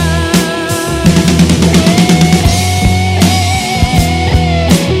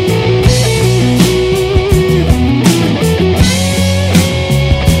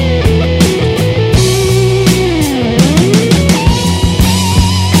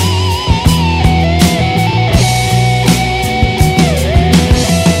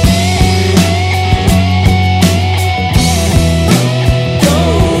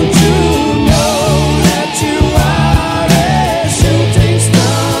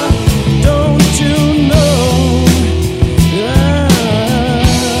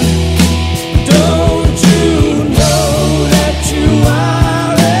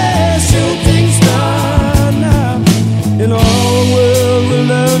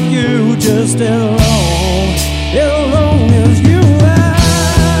 Just as long as you are.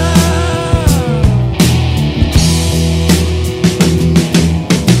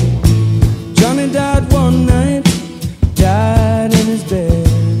 Johnny died one night, died in his bed.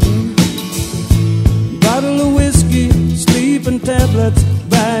 Bottle of whiskey, sleeping tablets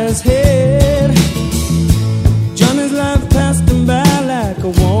by his head. Johnny's life passed him by like a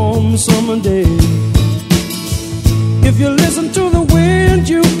warm summer day. If you listen to the wind,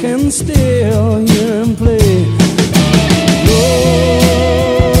 you can still hear him play.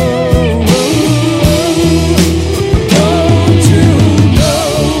 Don't you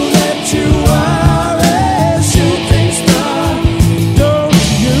know that you are a shooting star? Don't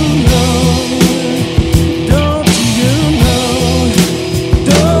you know? Don't you know?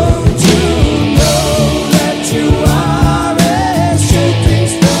 Don't you know that you are a shooting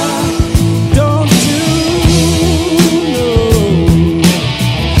star? Don't you know?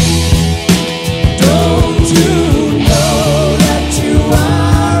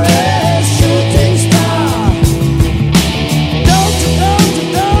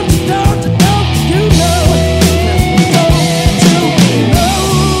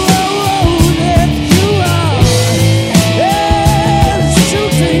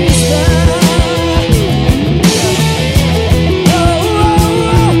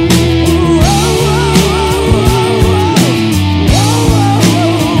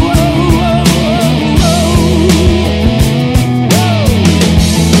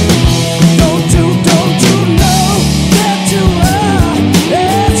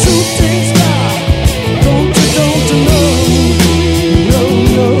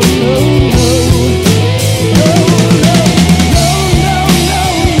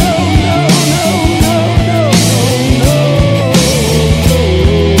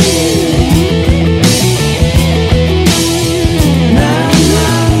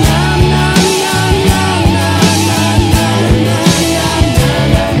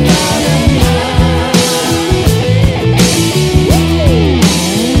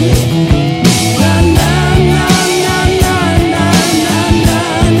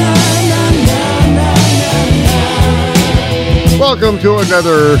 welcome to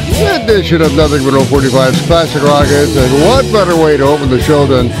another edition of Nothing But Old 45's Classic Rock Hits. And what better way to open the show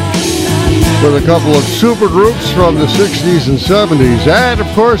than with a couple of super groups from the 60s and 70s. And, of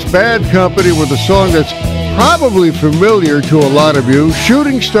course, Bad Company with a song that's probably familiar to a lot of you,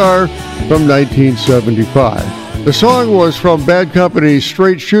 Shooting Star from 1975. The song was from Bad Company's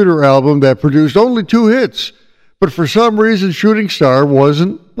Straight Shooter album that produced only 2 hits. But for some reason, Shooting Star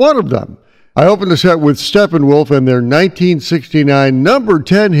wasn't one of them. I opened the set with Steppenwolf and their 1969 number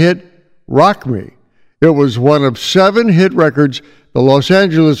 10 hit, Rock Me. It was one of 7 hit records the Los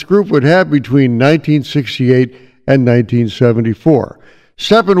Angeles group would have between 1968 and 1974.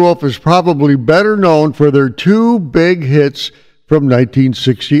 Steppenwolf is probably better known for their 2 big hits from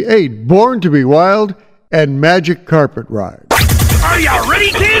 1968, Born to Be Wild and Magic Carpet Ride. Are you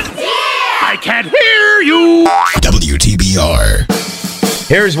ready, kids? Yeah! I can't hear you! WTBR.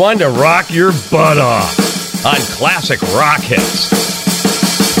 Here's one to rock your butt off on Classic Rock Hits.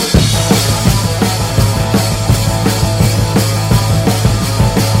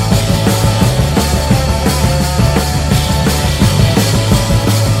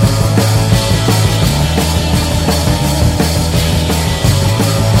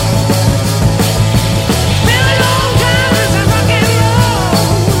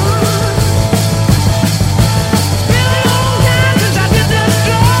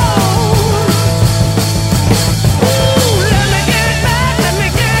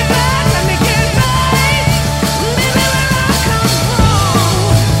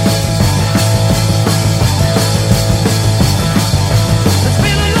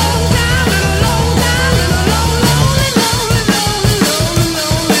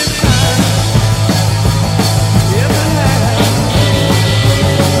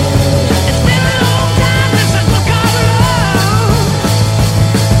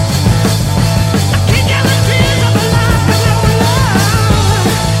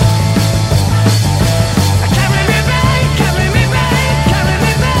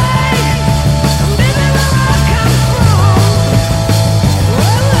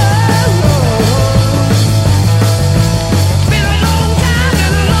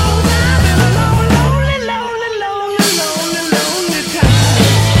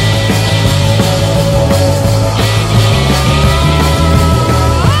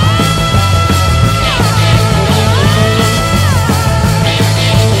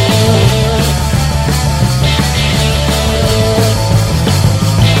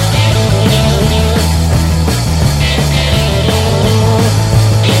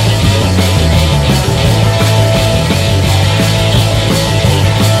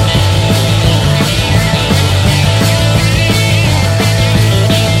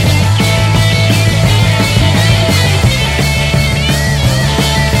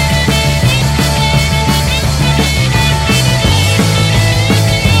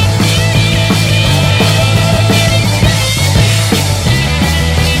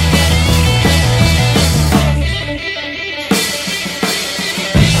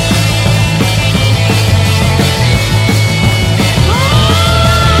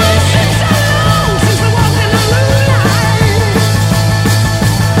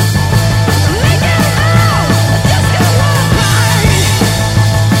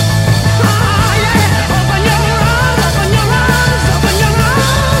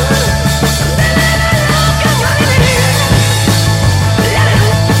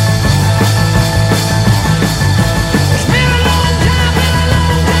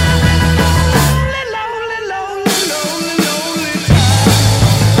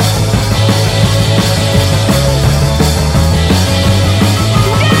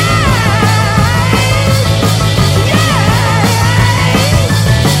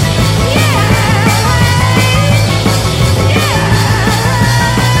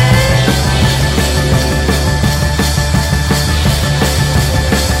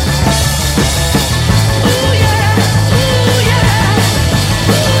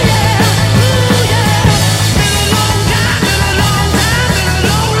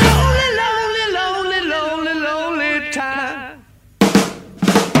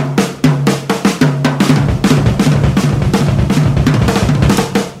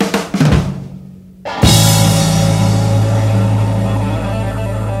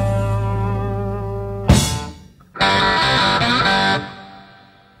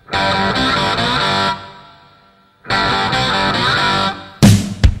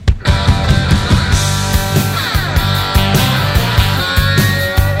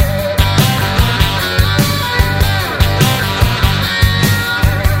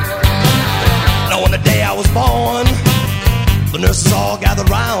 nurses all gathered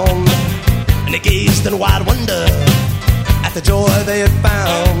round, and they gazed in wide wonder at at the joy they had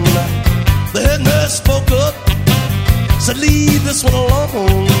found. The head nurse spoke up, said, leave this one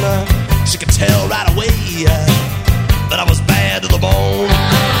alone. She could tell right away that I was bad to the bone.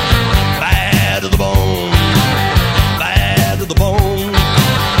 Bad to the bone. Bad to the bone.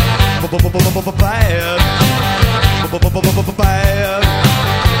 Bad. Bad.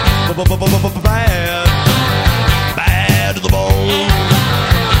 Bad. Bad to the bone.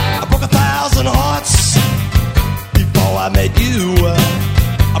 I broke 1,000 hearts before I met you.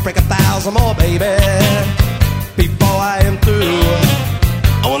 I'll break 1,000 more, baby, before I am through.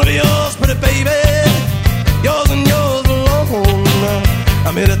 I wanna be yours, pretty baby, yours and yours alone.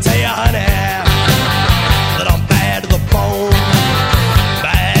 I'm here to tell you, honey, that I'm bad to the bone.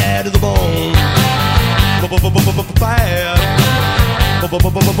 Bad to the bone. Bad.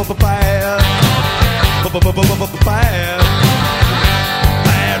 Bad. Bad.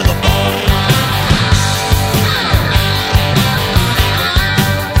 Bad to the bone.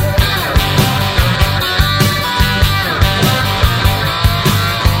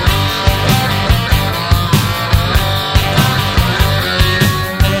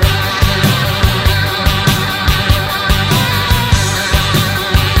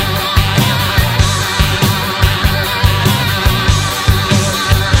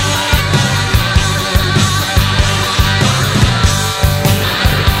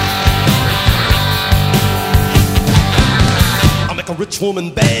 A rich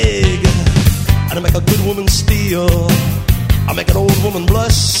woman beg, and I make a good woman steal. I make an old woman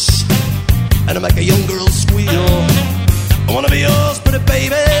blush, and I make a young girl squeal. I wanna be yours, pretty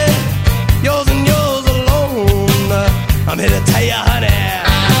baby, yours and yours alone. I'm here to tell you, honey,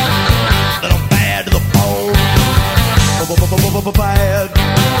 that I'm bad to the bone. Bad. Bad.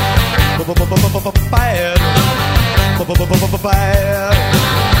 Bad.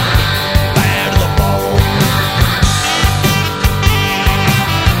 Bad to the bone.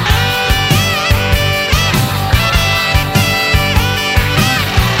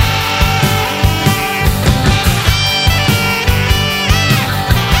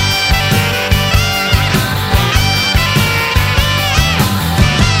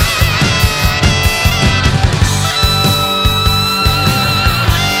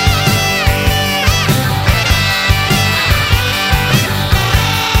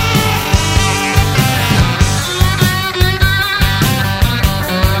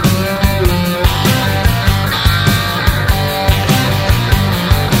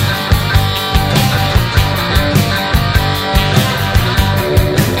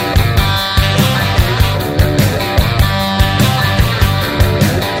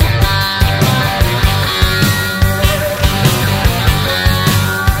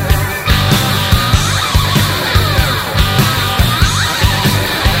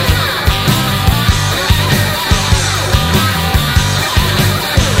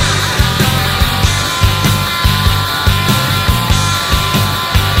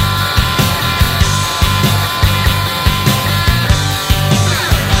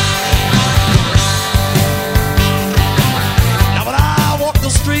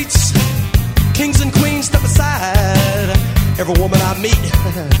 Every woman I meet,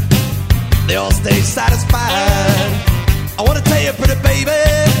 they all stay satisfied. I wanna tell you, pretty baby,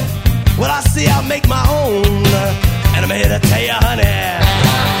 what I see I'll make my own. And I'm here to tell you, honey,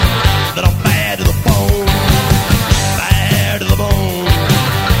 that I'm bad to the bone. Bad to the bone.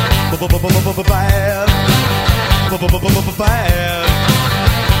 Bad. Bad.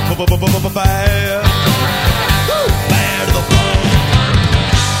 Bad. Bad to the bone.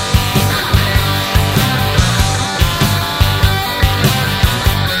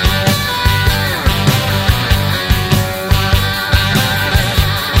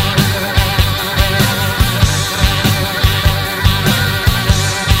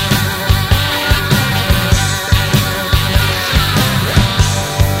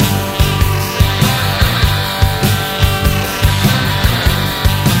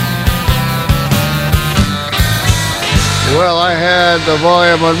 Well, I had the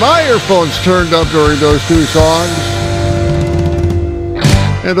volume on my earphones turned up during those two songs.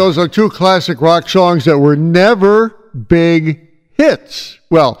 And those are two classic rock songs that were never big hits.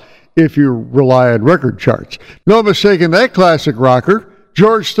 Well, if you rely on record charts. No mistaking that classic rocker,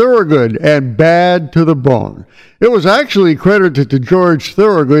 George Thorogood and Bad to the Bone. It was actually credited to George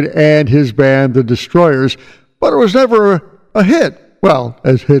Thorogood and his band, The Destroyers, but it was never a hit. Well,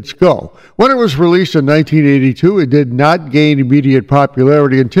 as hits go. When it was released in 1982, it did not gain immediate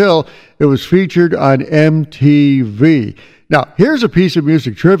popularity until it was featured on MTV. Now, here's a piece of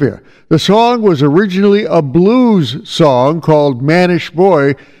music trivia. The song was originally a blues song called Mannish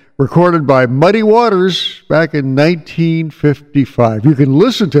Boy, recorded by Muddy Waters back in 1955. You can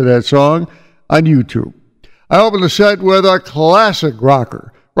listen to that song on YouTube. I opened the set with a classic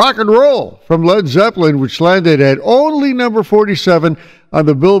rocker, Rock and Roll from Led Zeppelin, which landed at only number 47 on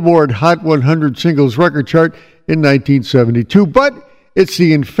the Billboard Hot 100 Singles Record Chart in 1972. But it's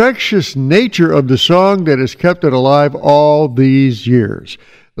the infectious nature of the song that has kept it alive all these years.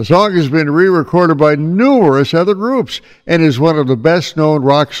 The song has been re-recorded by numerous other groups and is one of the best-known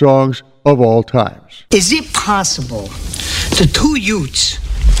rock songs of all times. Is it possible the two Utes?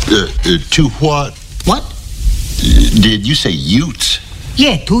 Two what? What? Did you say Utes?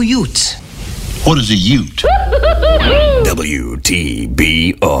 Yeah, two Utes. What is a Ute?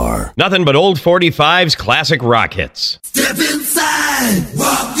 WTBR. Nothing but old 45's classic rock hits. Step inside,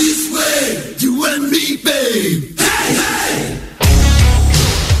 walk this way, you and me, babe. Hey, hey!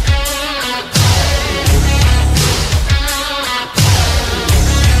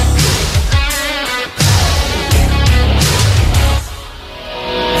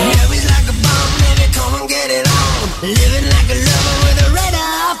 Living like a lover with a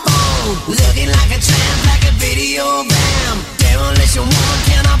radar phone. Looking like a tramp, like a video bam. Demolition woman,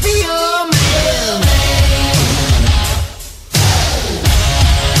 can I be your man?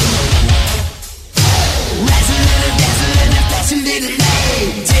 Rising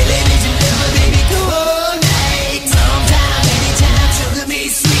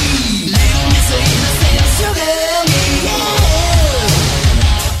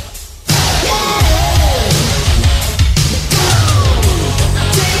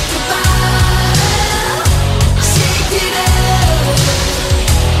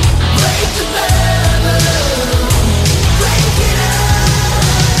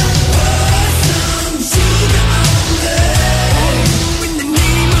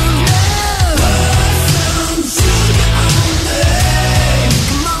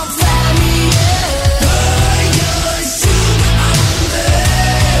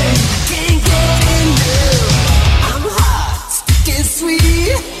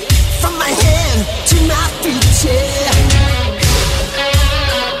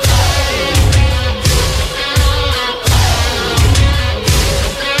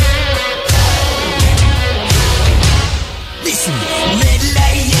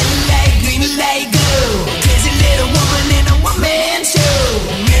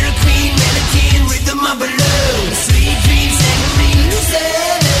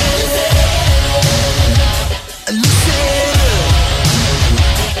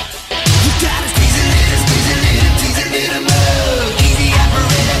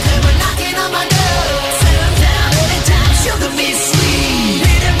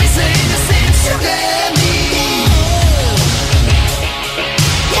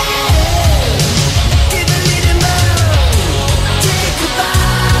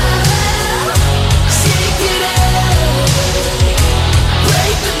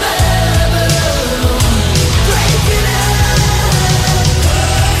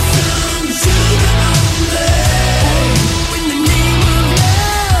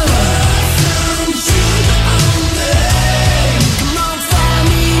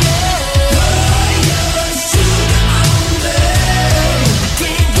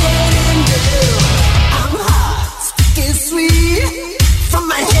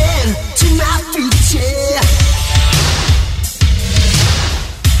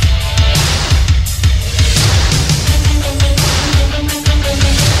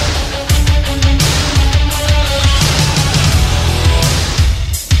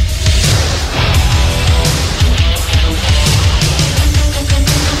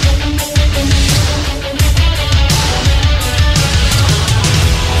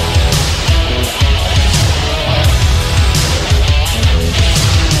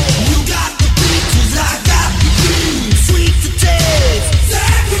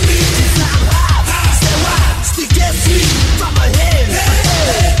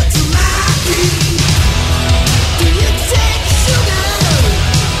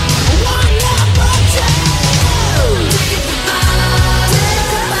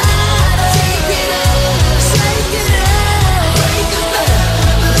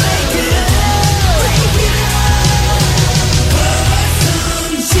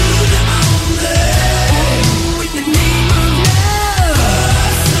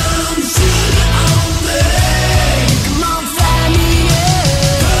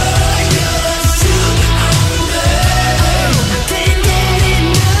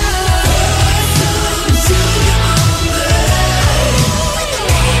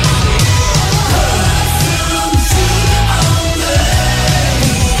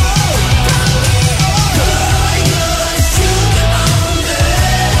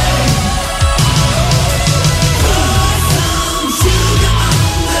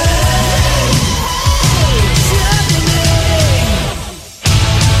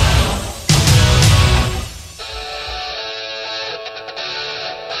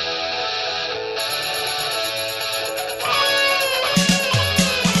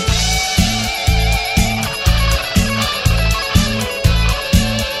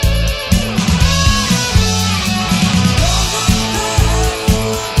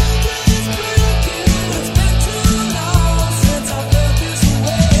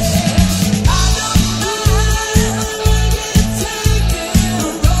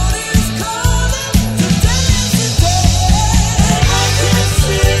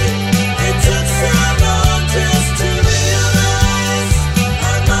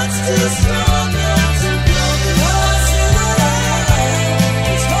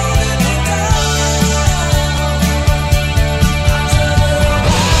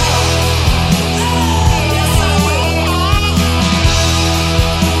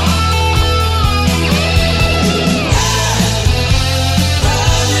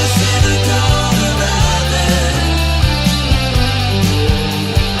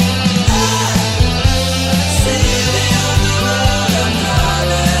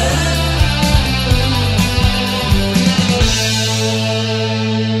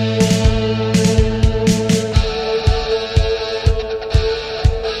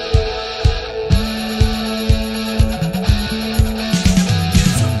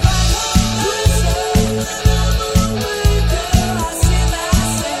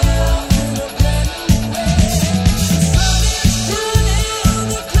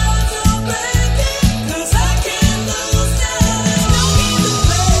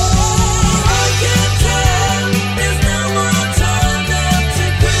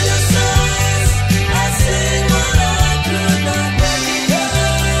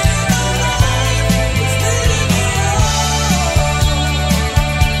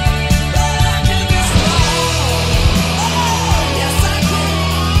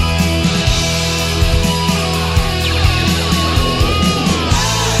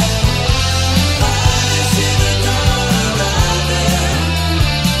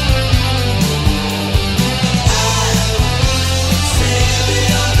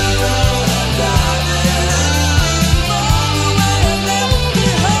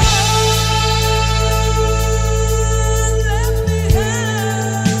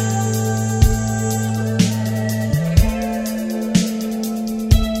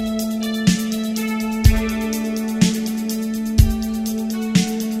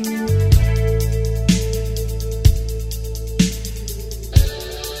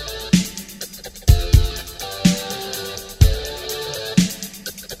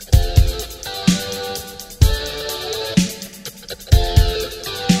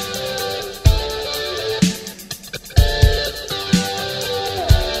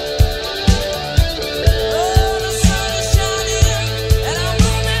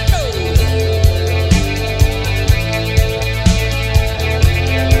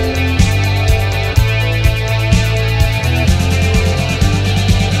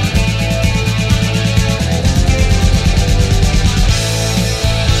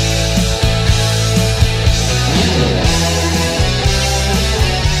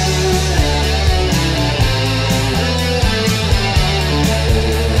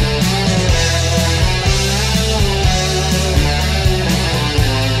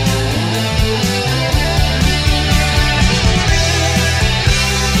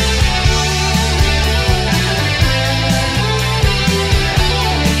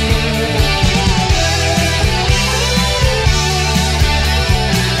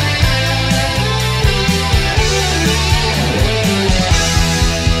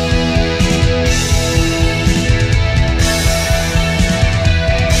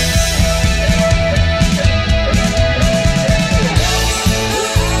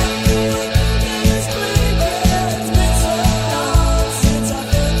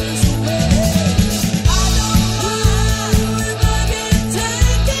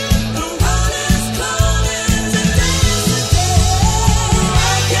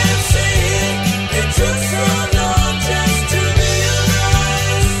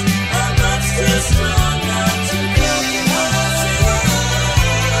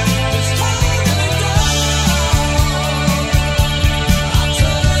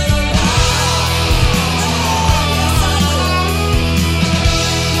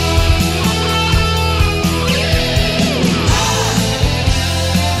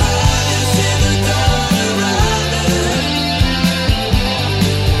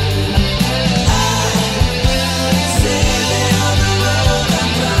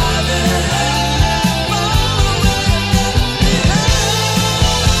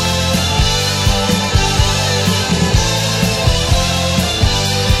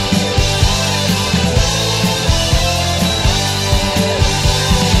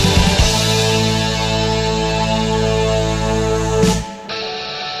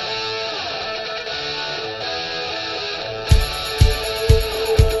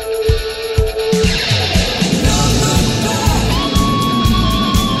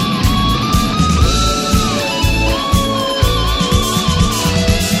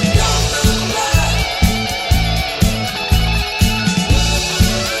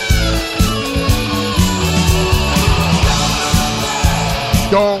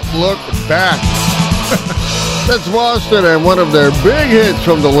Don't Look Back. That's Boston and one of their big hits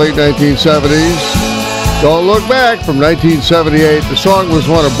from the late 1970s. Don't Look Back from 1978. The song was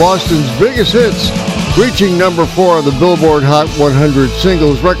one of Boston's biggest hits, reaching number 4 on the Billboard Hot 100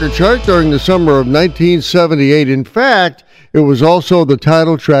 Singles record chart during the summer of 1978. In fact, it was also the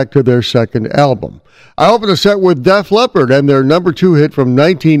title track to their second album. I opened the set with Def Leppard and their number 2 hit from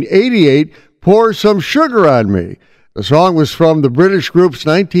 1988, Pour Some Sugar on Me. The song was from the British group's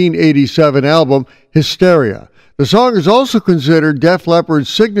 1987 album, Hysteria. The song is also considered Def Leppard's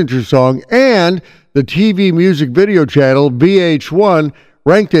signature song, and the TV music video channel VH1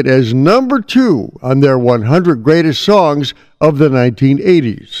 ranked it as number 2 on their 100 greatest songs of the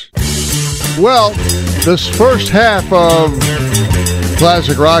 1980s. Well, this first half of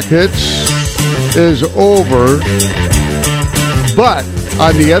Classic Rock Hits is over, but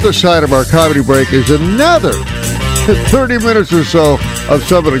on the other side of our comedy break is another 30 minutes or so of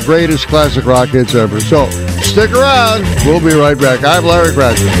some of the greatest classic rock hits ever. So stick around. We'll be right back. I'm Larry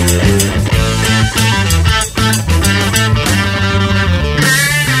Kratka.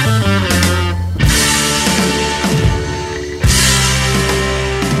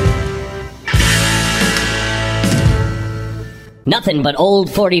 Nothing but old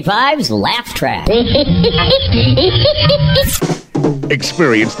 45's laugh track.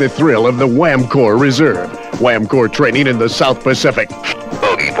 Experience the thrill of the Wham Corps Reserve. Wham Corps training in the South Pacific.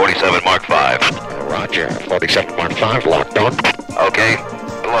 Bogey 47 Mark 5. Roger. 47 Mark 5 locked on. Okay.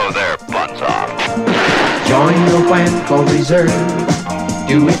 Hello there, buns off. Join the Wham Corps Reserve.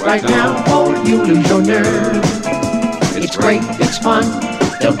 Do it right now or you lose your nerve. It's great, it's fun.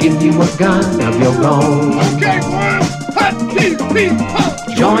 They'll give you a gun of your own. Okay, Wham!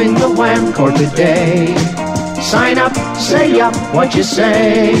 Join the Wham Corps today. Sign up, say up what you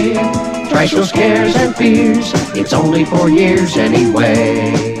say. Trash those cares and fears. It's only 4 years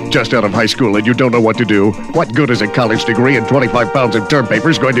anyway. Just out of high school and you don't know what to do? What good is a college degree and 25 pounds of term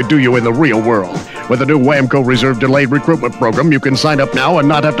papers going to do you in the real world? With the new Whamco Reserve Delayed Recruitment Program, you can sign up now and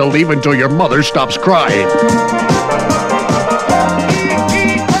not have to leave until your mother stops crying.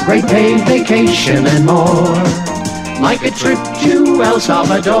 Great paid vacation and more. Like a trip to El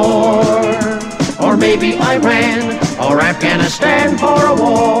Salvador. Or maybe Iran or Afghanistan for a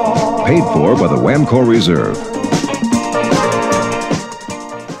war. Paid for by the Whamco Reserve.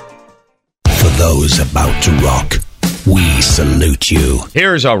 For those about to rock, we salute you.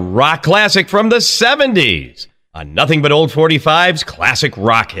 Here's a rock classic from the 70s on Nothing But Old 45's Classic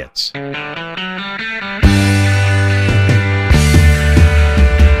Rock Hits.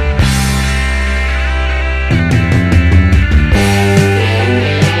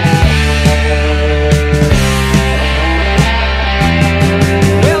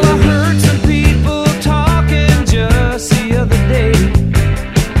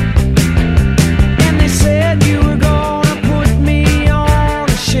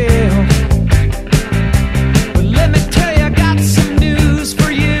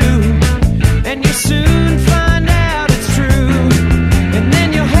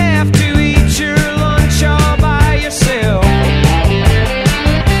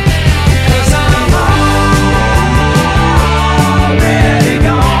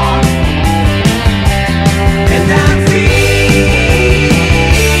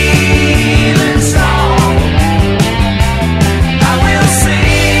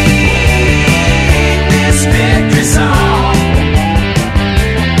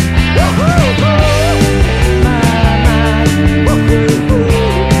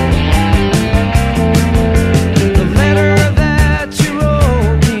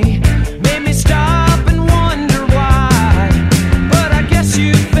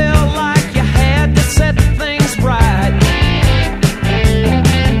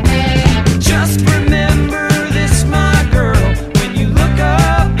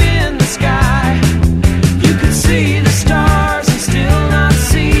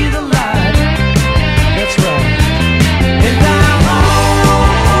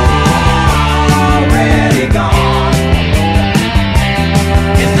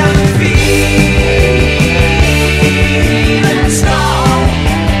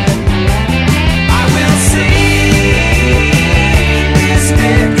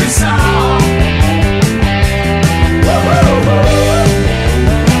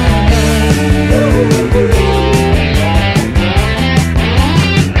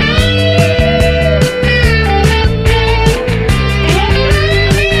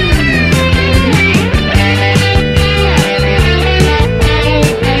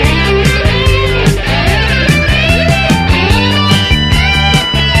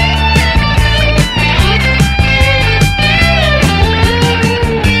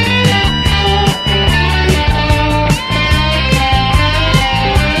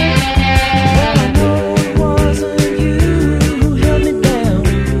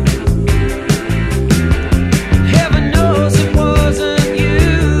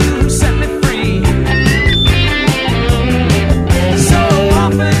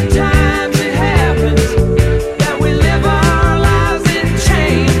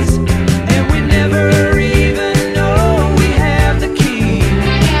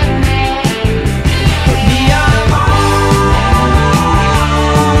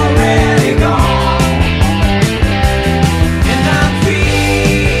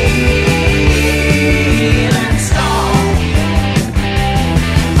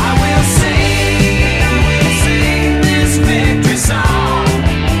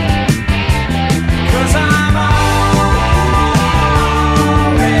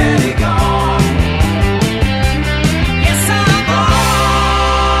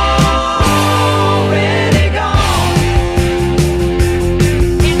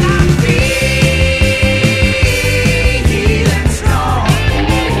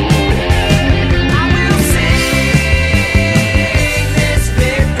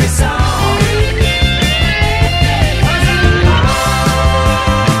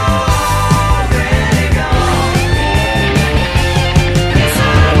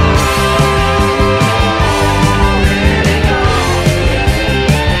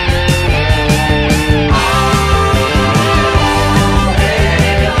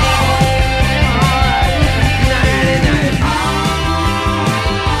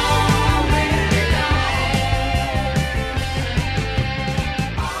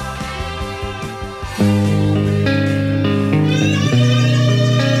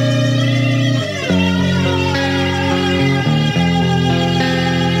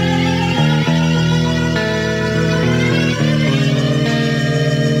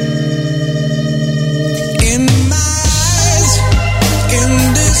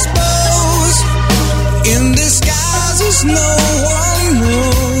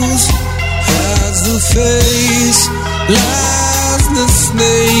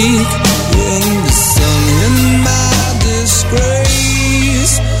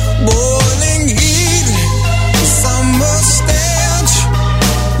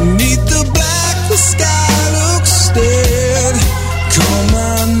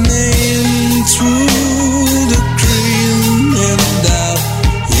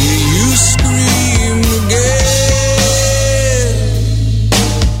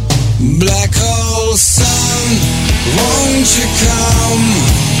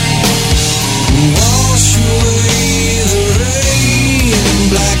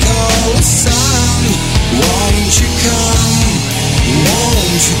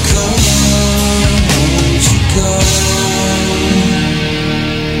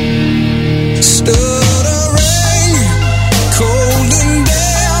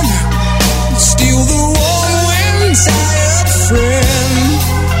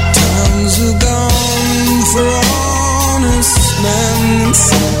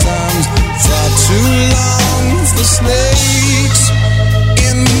 snakes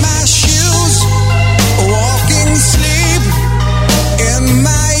in my shoes, walking sleep in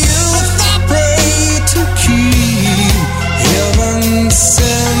my youth. I pray to keep heaven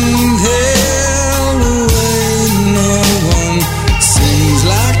send hell away. No one seems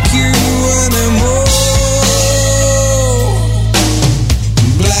like you anymore.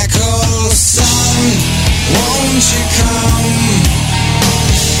 Black hole sun, won't you come?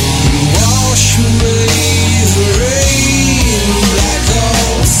 Wash away the rain. Black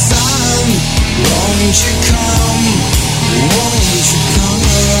hole sun, won't you come? Won't you come?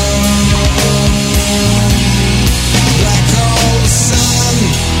 Black hole sun,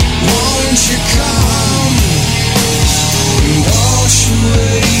 won't you come? Wash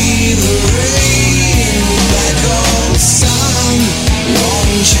away the rain. Black hole sun,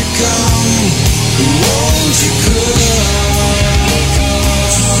 won't you come? Won't you come?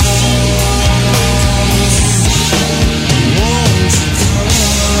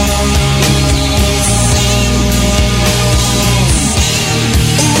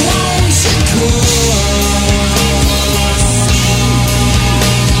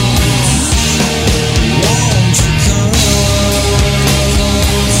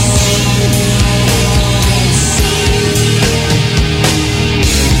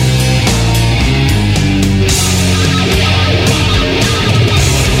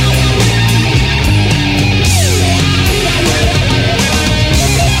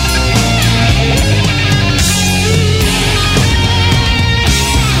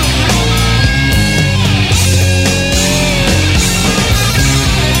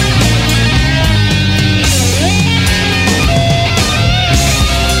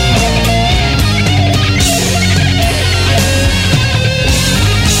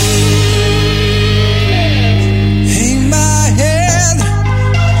 Hang my head,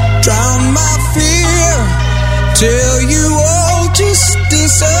 drown my fear, till you all just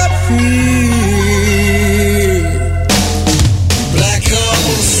disappear. Black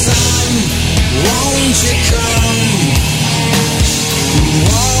hole sun, won't you come?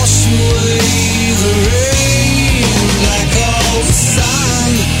 Wash away the rain. Black hole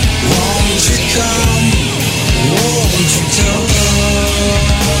sun, won't you come? Won't you come?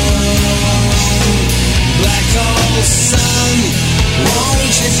 Black hole sun,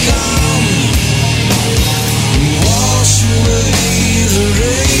 won't you come? Wash away the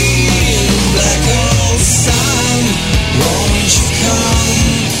rain. Black hole sun, won't you come?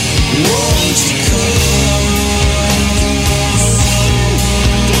 Won't you come?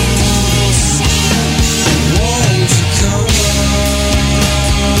 Won't you come?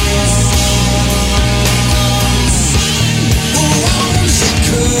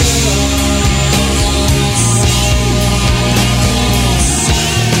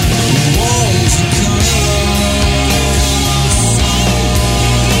 Won't you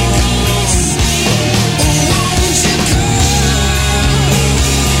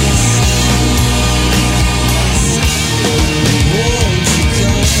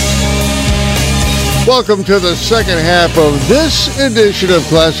Welcome to the second half of this edition of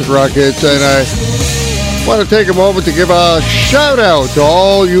Classic Rock Hits, and I want to take a moment to give a shout out to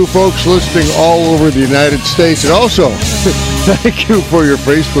all you folks listening all over the United States, and also thank you for your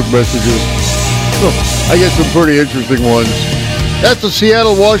Facebook messages. I get some pretty interesting ones. That's a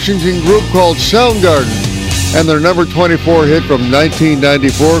Seattle, Washington group called Soundgarden, and their number 24 hit from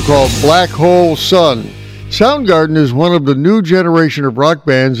 1994 called Black Hole Sun. Soundgarden is one of the new generation of rock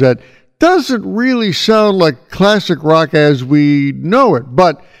bands that doesn't really sound like classic rock as we know it,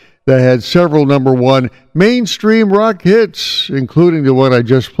 but they had several number one mainstream rock hits, including the one I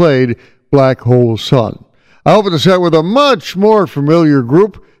just played, Black Hole Sun. I opened the set with a much more familiar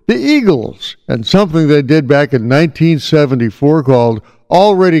group, the Eagles, and something they did back in 1974 called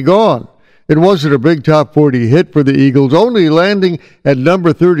Already Gone. It wasn't a big top 40 hit for the Eagles, only landing at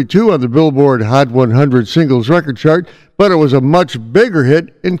number 32 on the Billboard Hot 100 Singles Record Chart, but it was a much bigger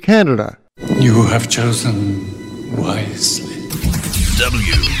hit in Canada. You have chosen wisely.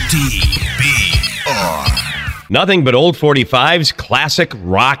 WTBR. Nothing but old 45's classic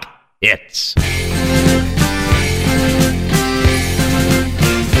rock hits.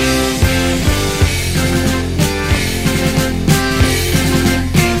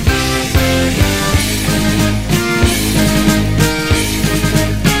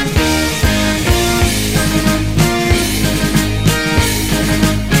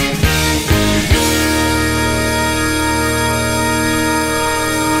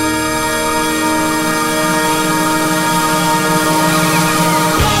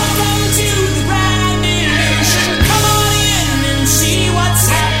 Welcome to the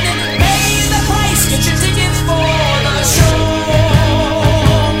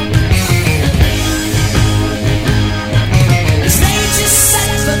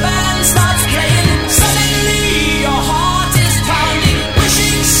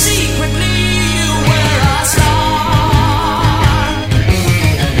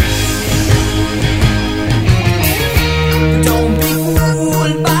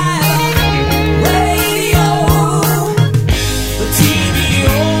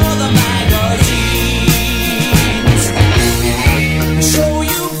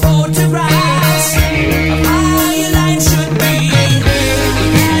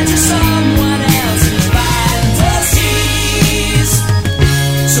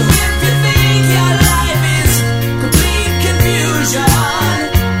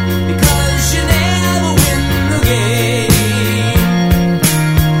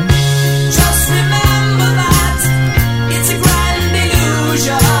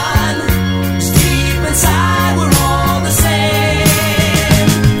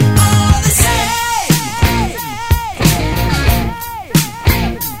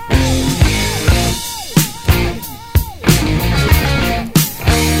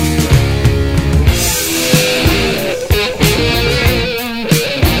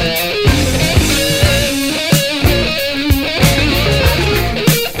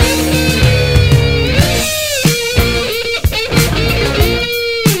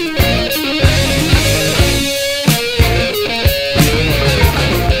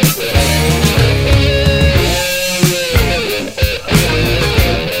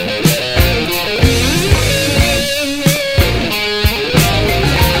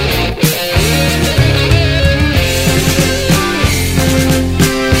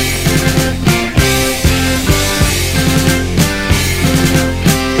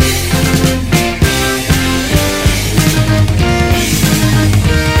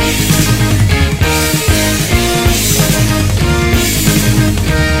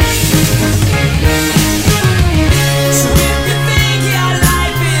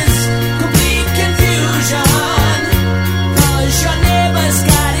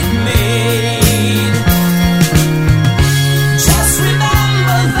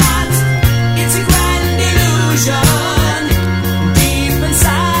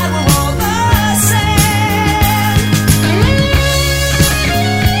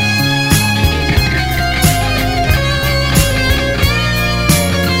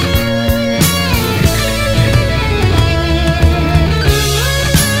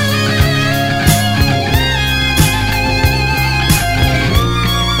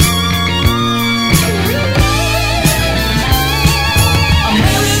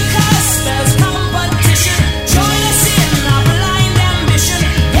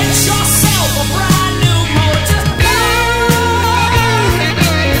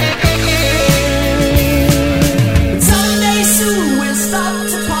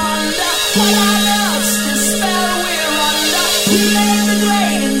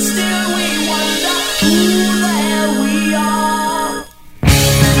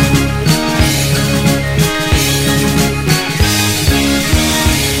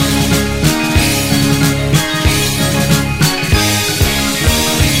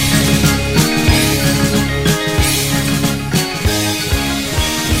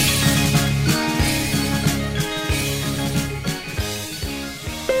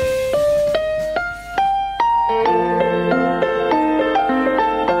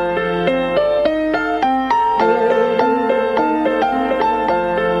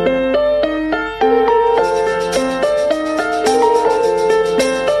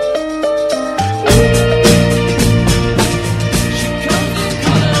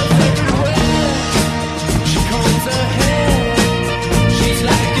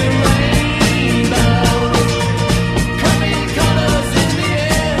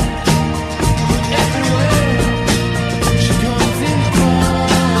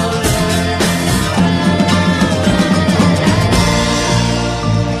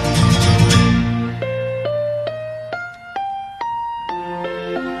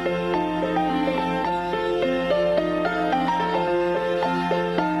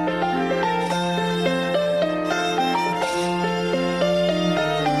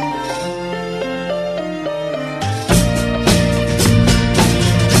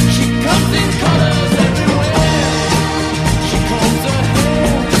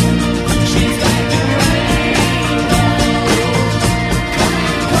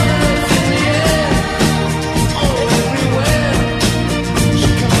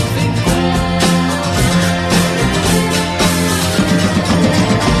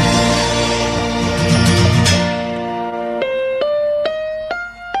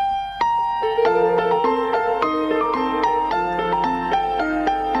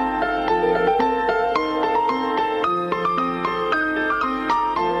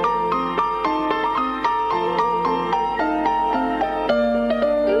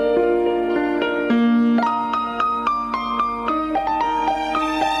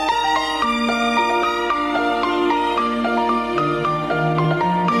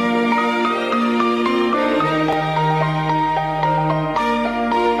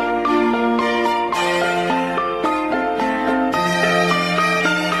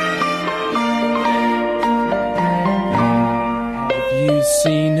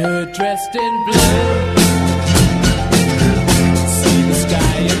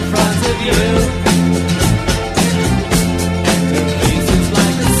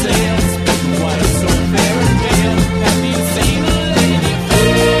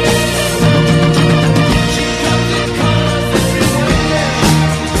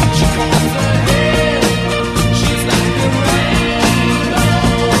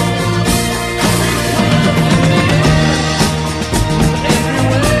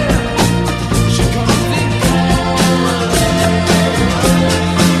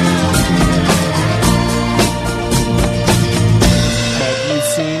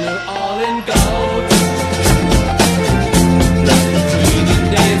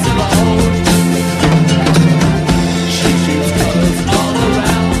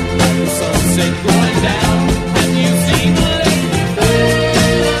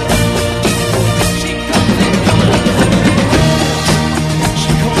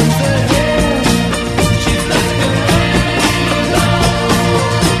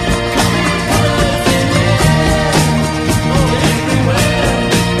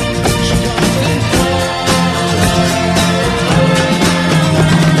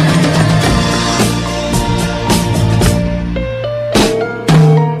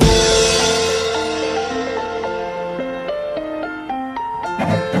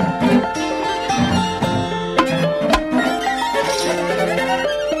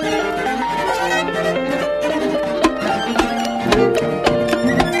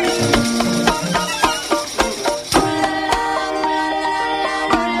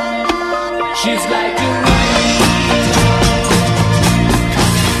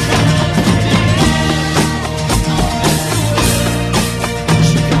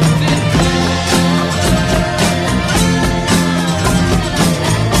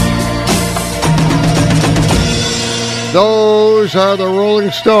Those are the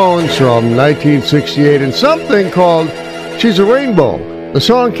Rolling Stones from 1968 and something called She's a Rainbow. The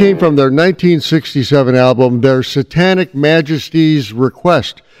song came from their 1967 album, Their Satanic Majesty's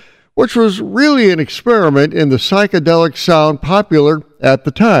Request, which was really an experiment in the psychedelic sound popular at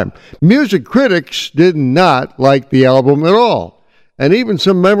the time. Music critics did not like the album at all, and even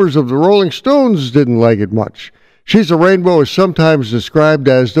some members of the Rolling Stones didn't like it much. She's a Rainbow is sometimes described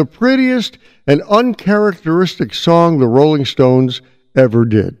as the prettiest and uncharacteristic song the Rolling Stones ever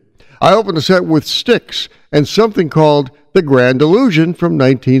did. I opened the set with Styx and something called The Grand Illusion from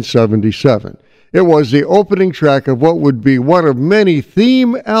 1977. It was the opening track of what would be one of many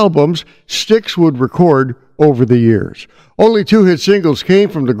theme albums Styx would record over the years. Only 2 hit singles came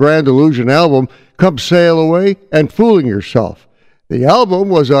from the Grand Illusion album, Come Sail Away and Fooling Yourself. The album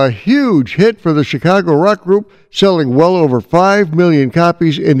was a huge hit for the Chicago rock group, selling well over 5 million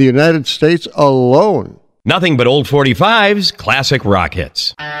copies in the United States alone. Nothing but old 45s, classic rock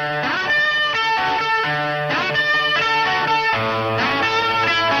hits.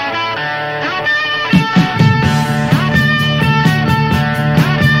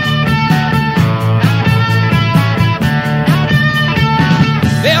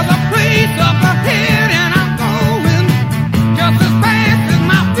 There's a place up ahead and I'm going just as fast as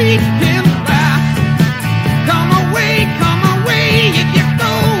my feet can fly. Come away if you're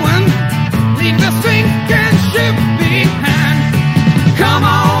going. Leave the sinking ship behind. Come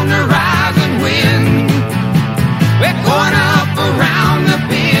on to ride.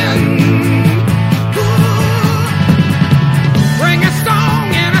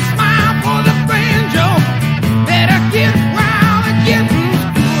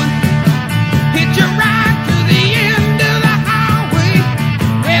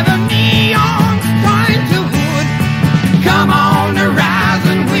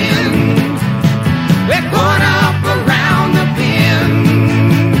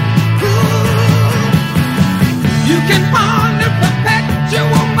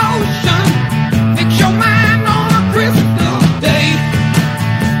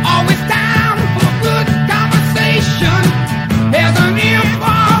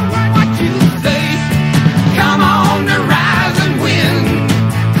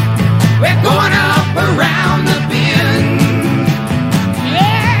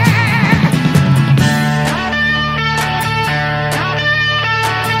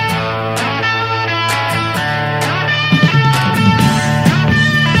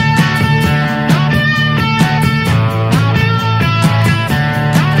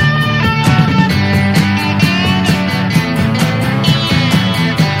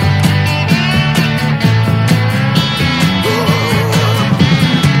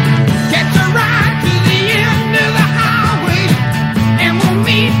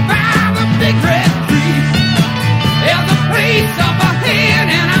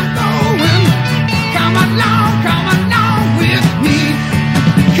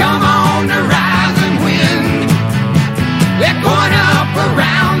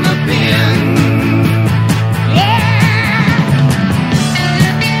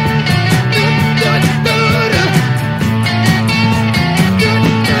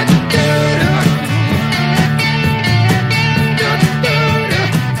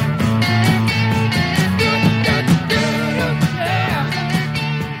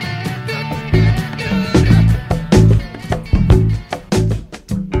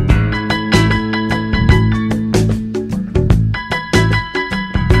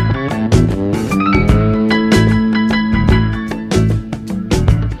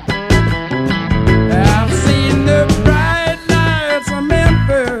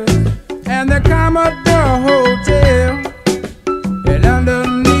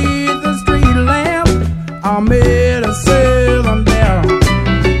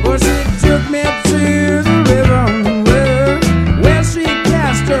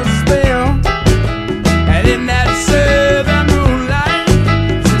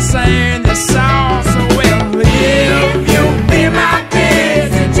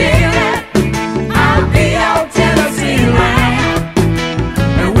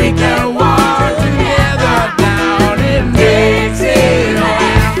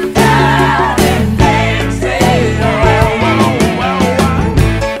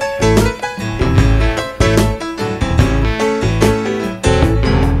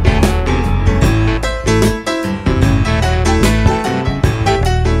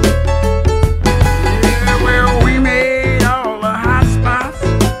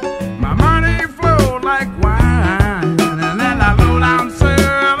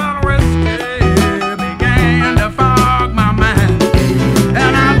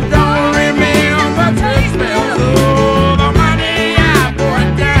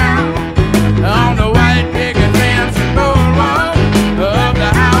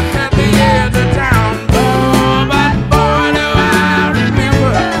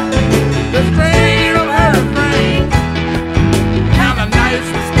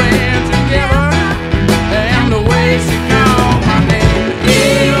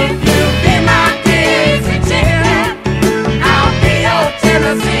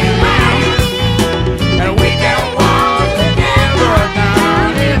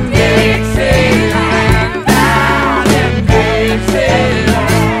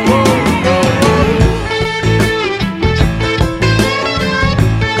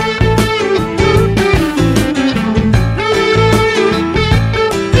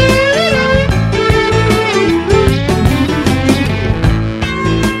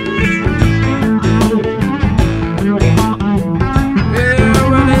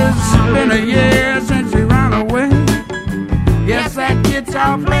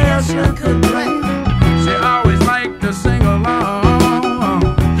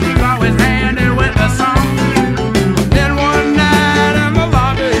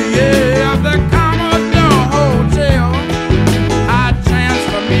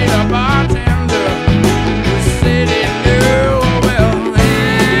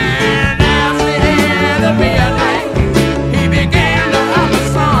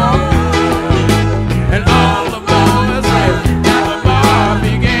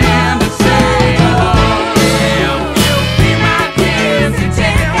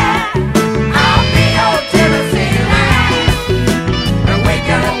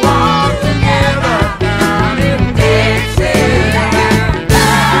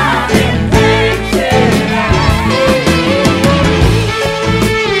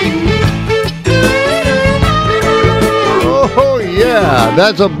 Yeah,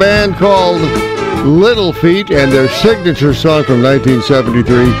 that's a band called Little Feat and their signature song from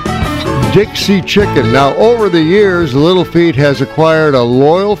 1973, Dixie Chicken. Now, over the years, Little Feat has acquired a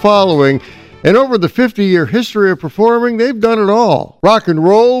loyal following, and over the 50-year history of performing, they've done it all. Rock and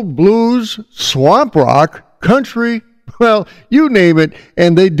roll, blues, swamp rock, country, well, you name it,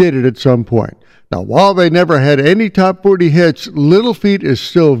 and they did it at some point. Now, while they never had any top 40 hits, Little Feat is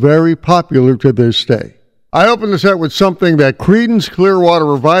still very popular to this day. I opened the set with something that Creedence Clearwater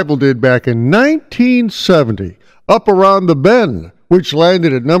Revival did back in 1970, Up Around the Bend, which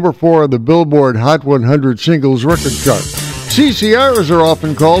landed at number 4 on the Billboard Hot 100 Singles Record Chart. CCR, as they're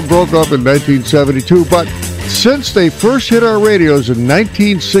often called, broke up in 1972, but since they first hit our radios in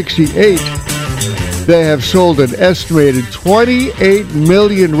 1968, they have sold an estimated 28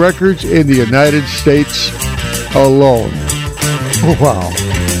 million records in the United States alone. Wow.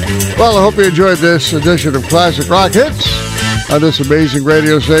 Well, I hope you enjoyed this edition of Classic Rock Hits on this amazing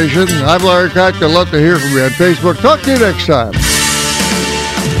radio station. I'm Larry Kratka. Love to hear from you on Facebook. Talk to you next time.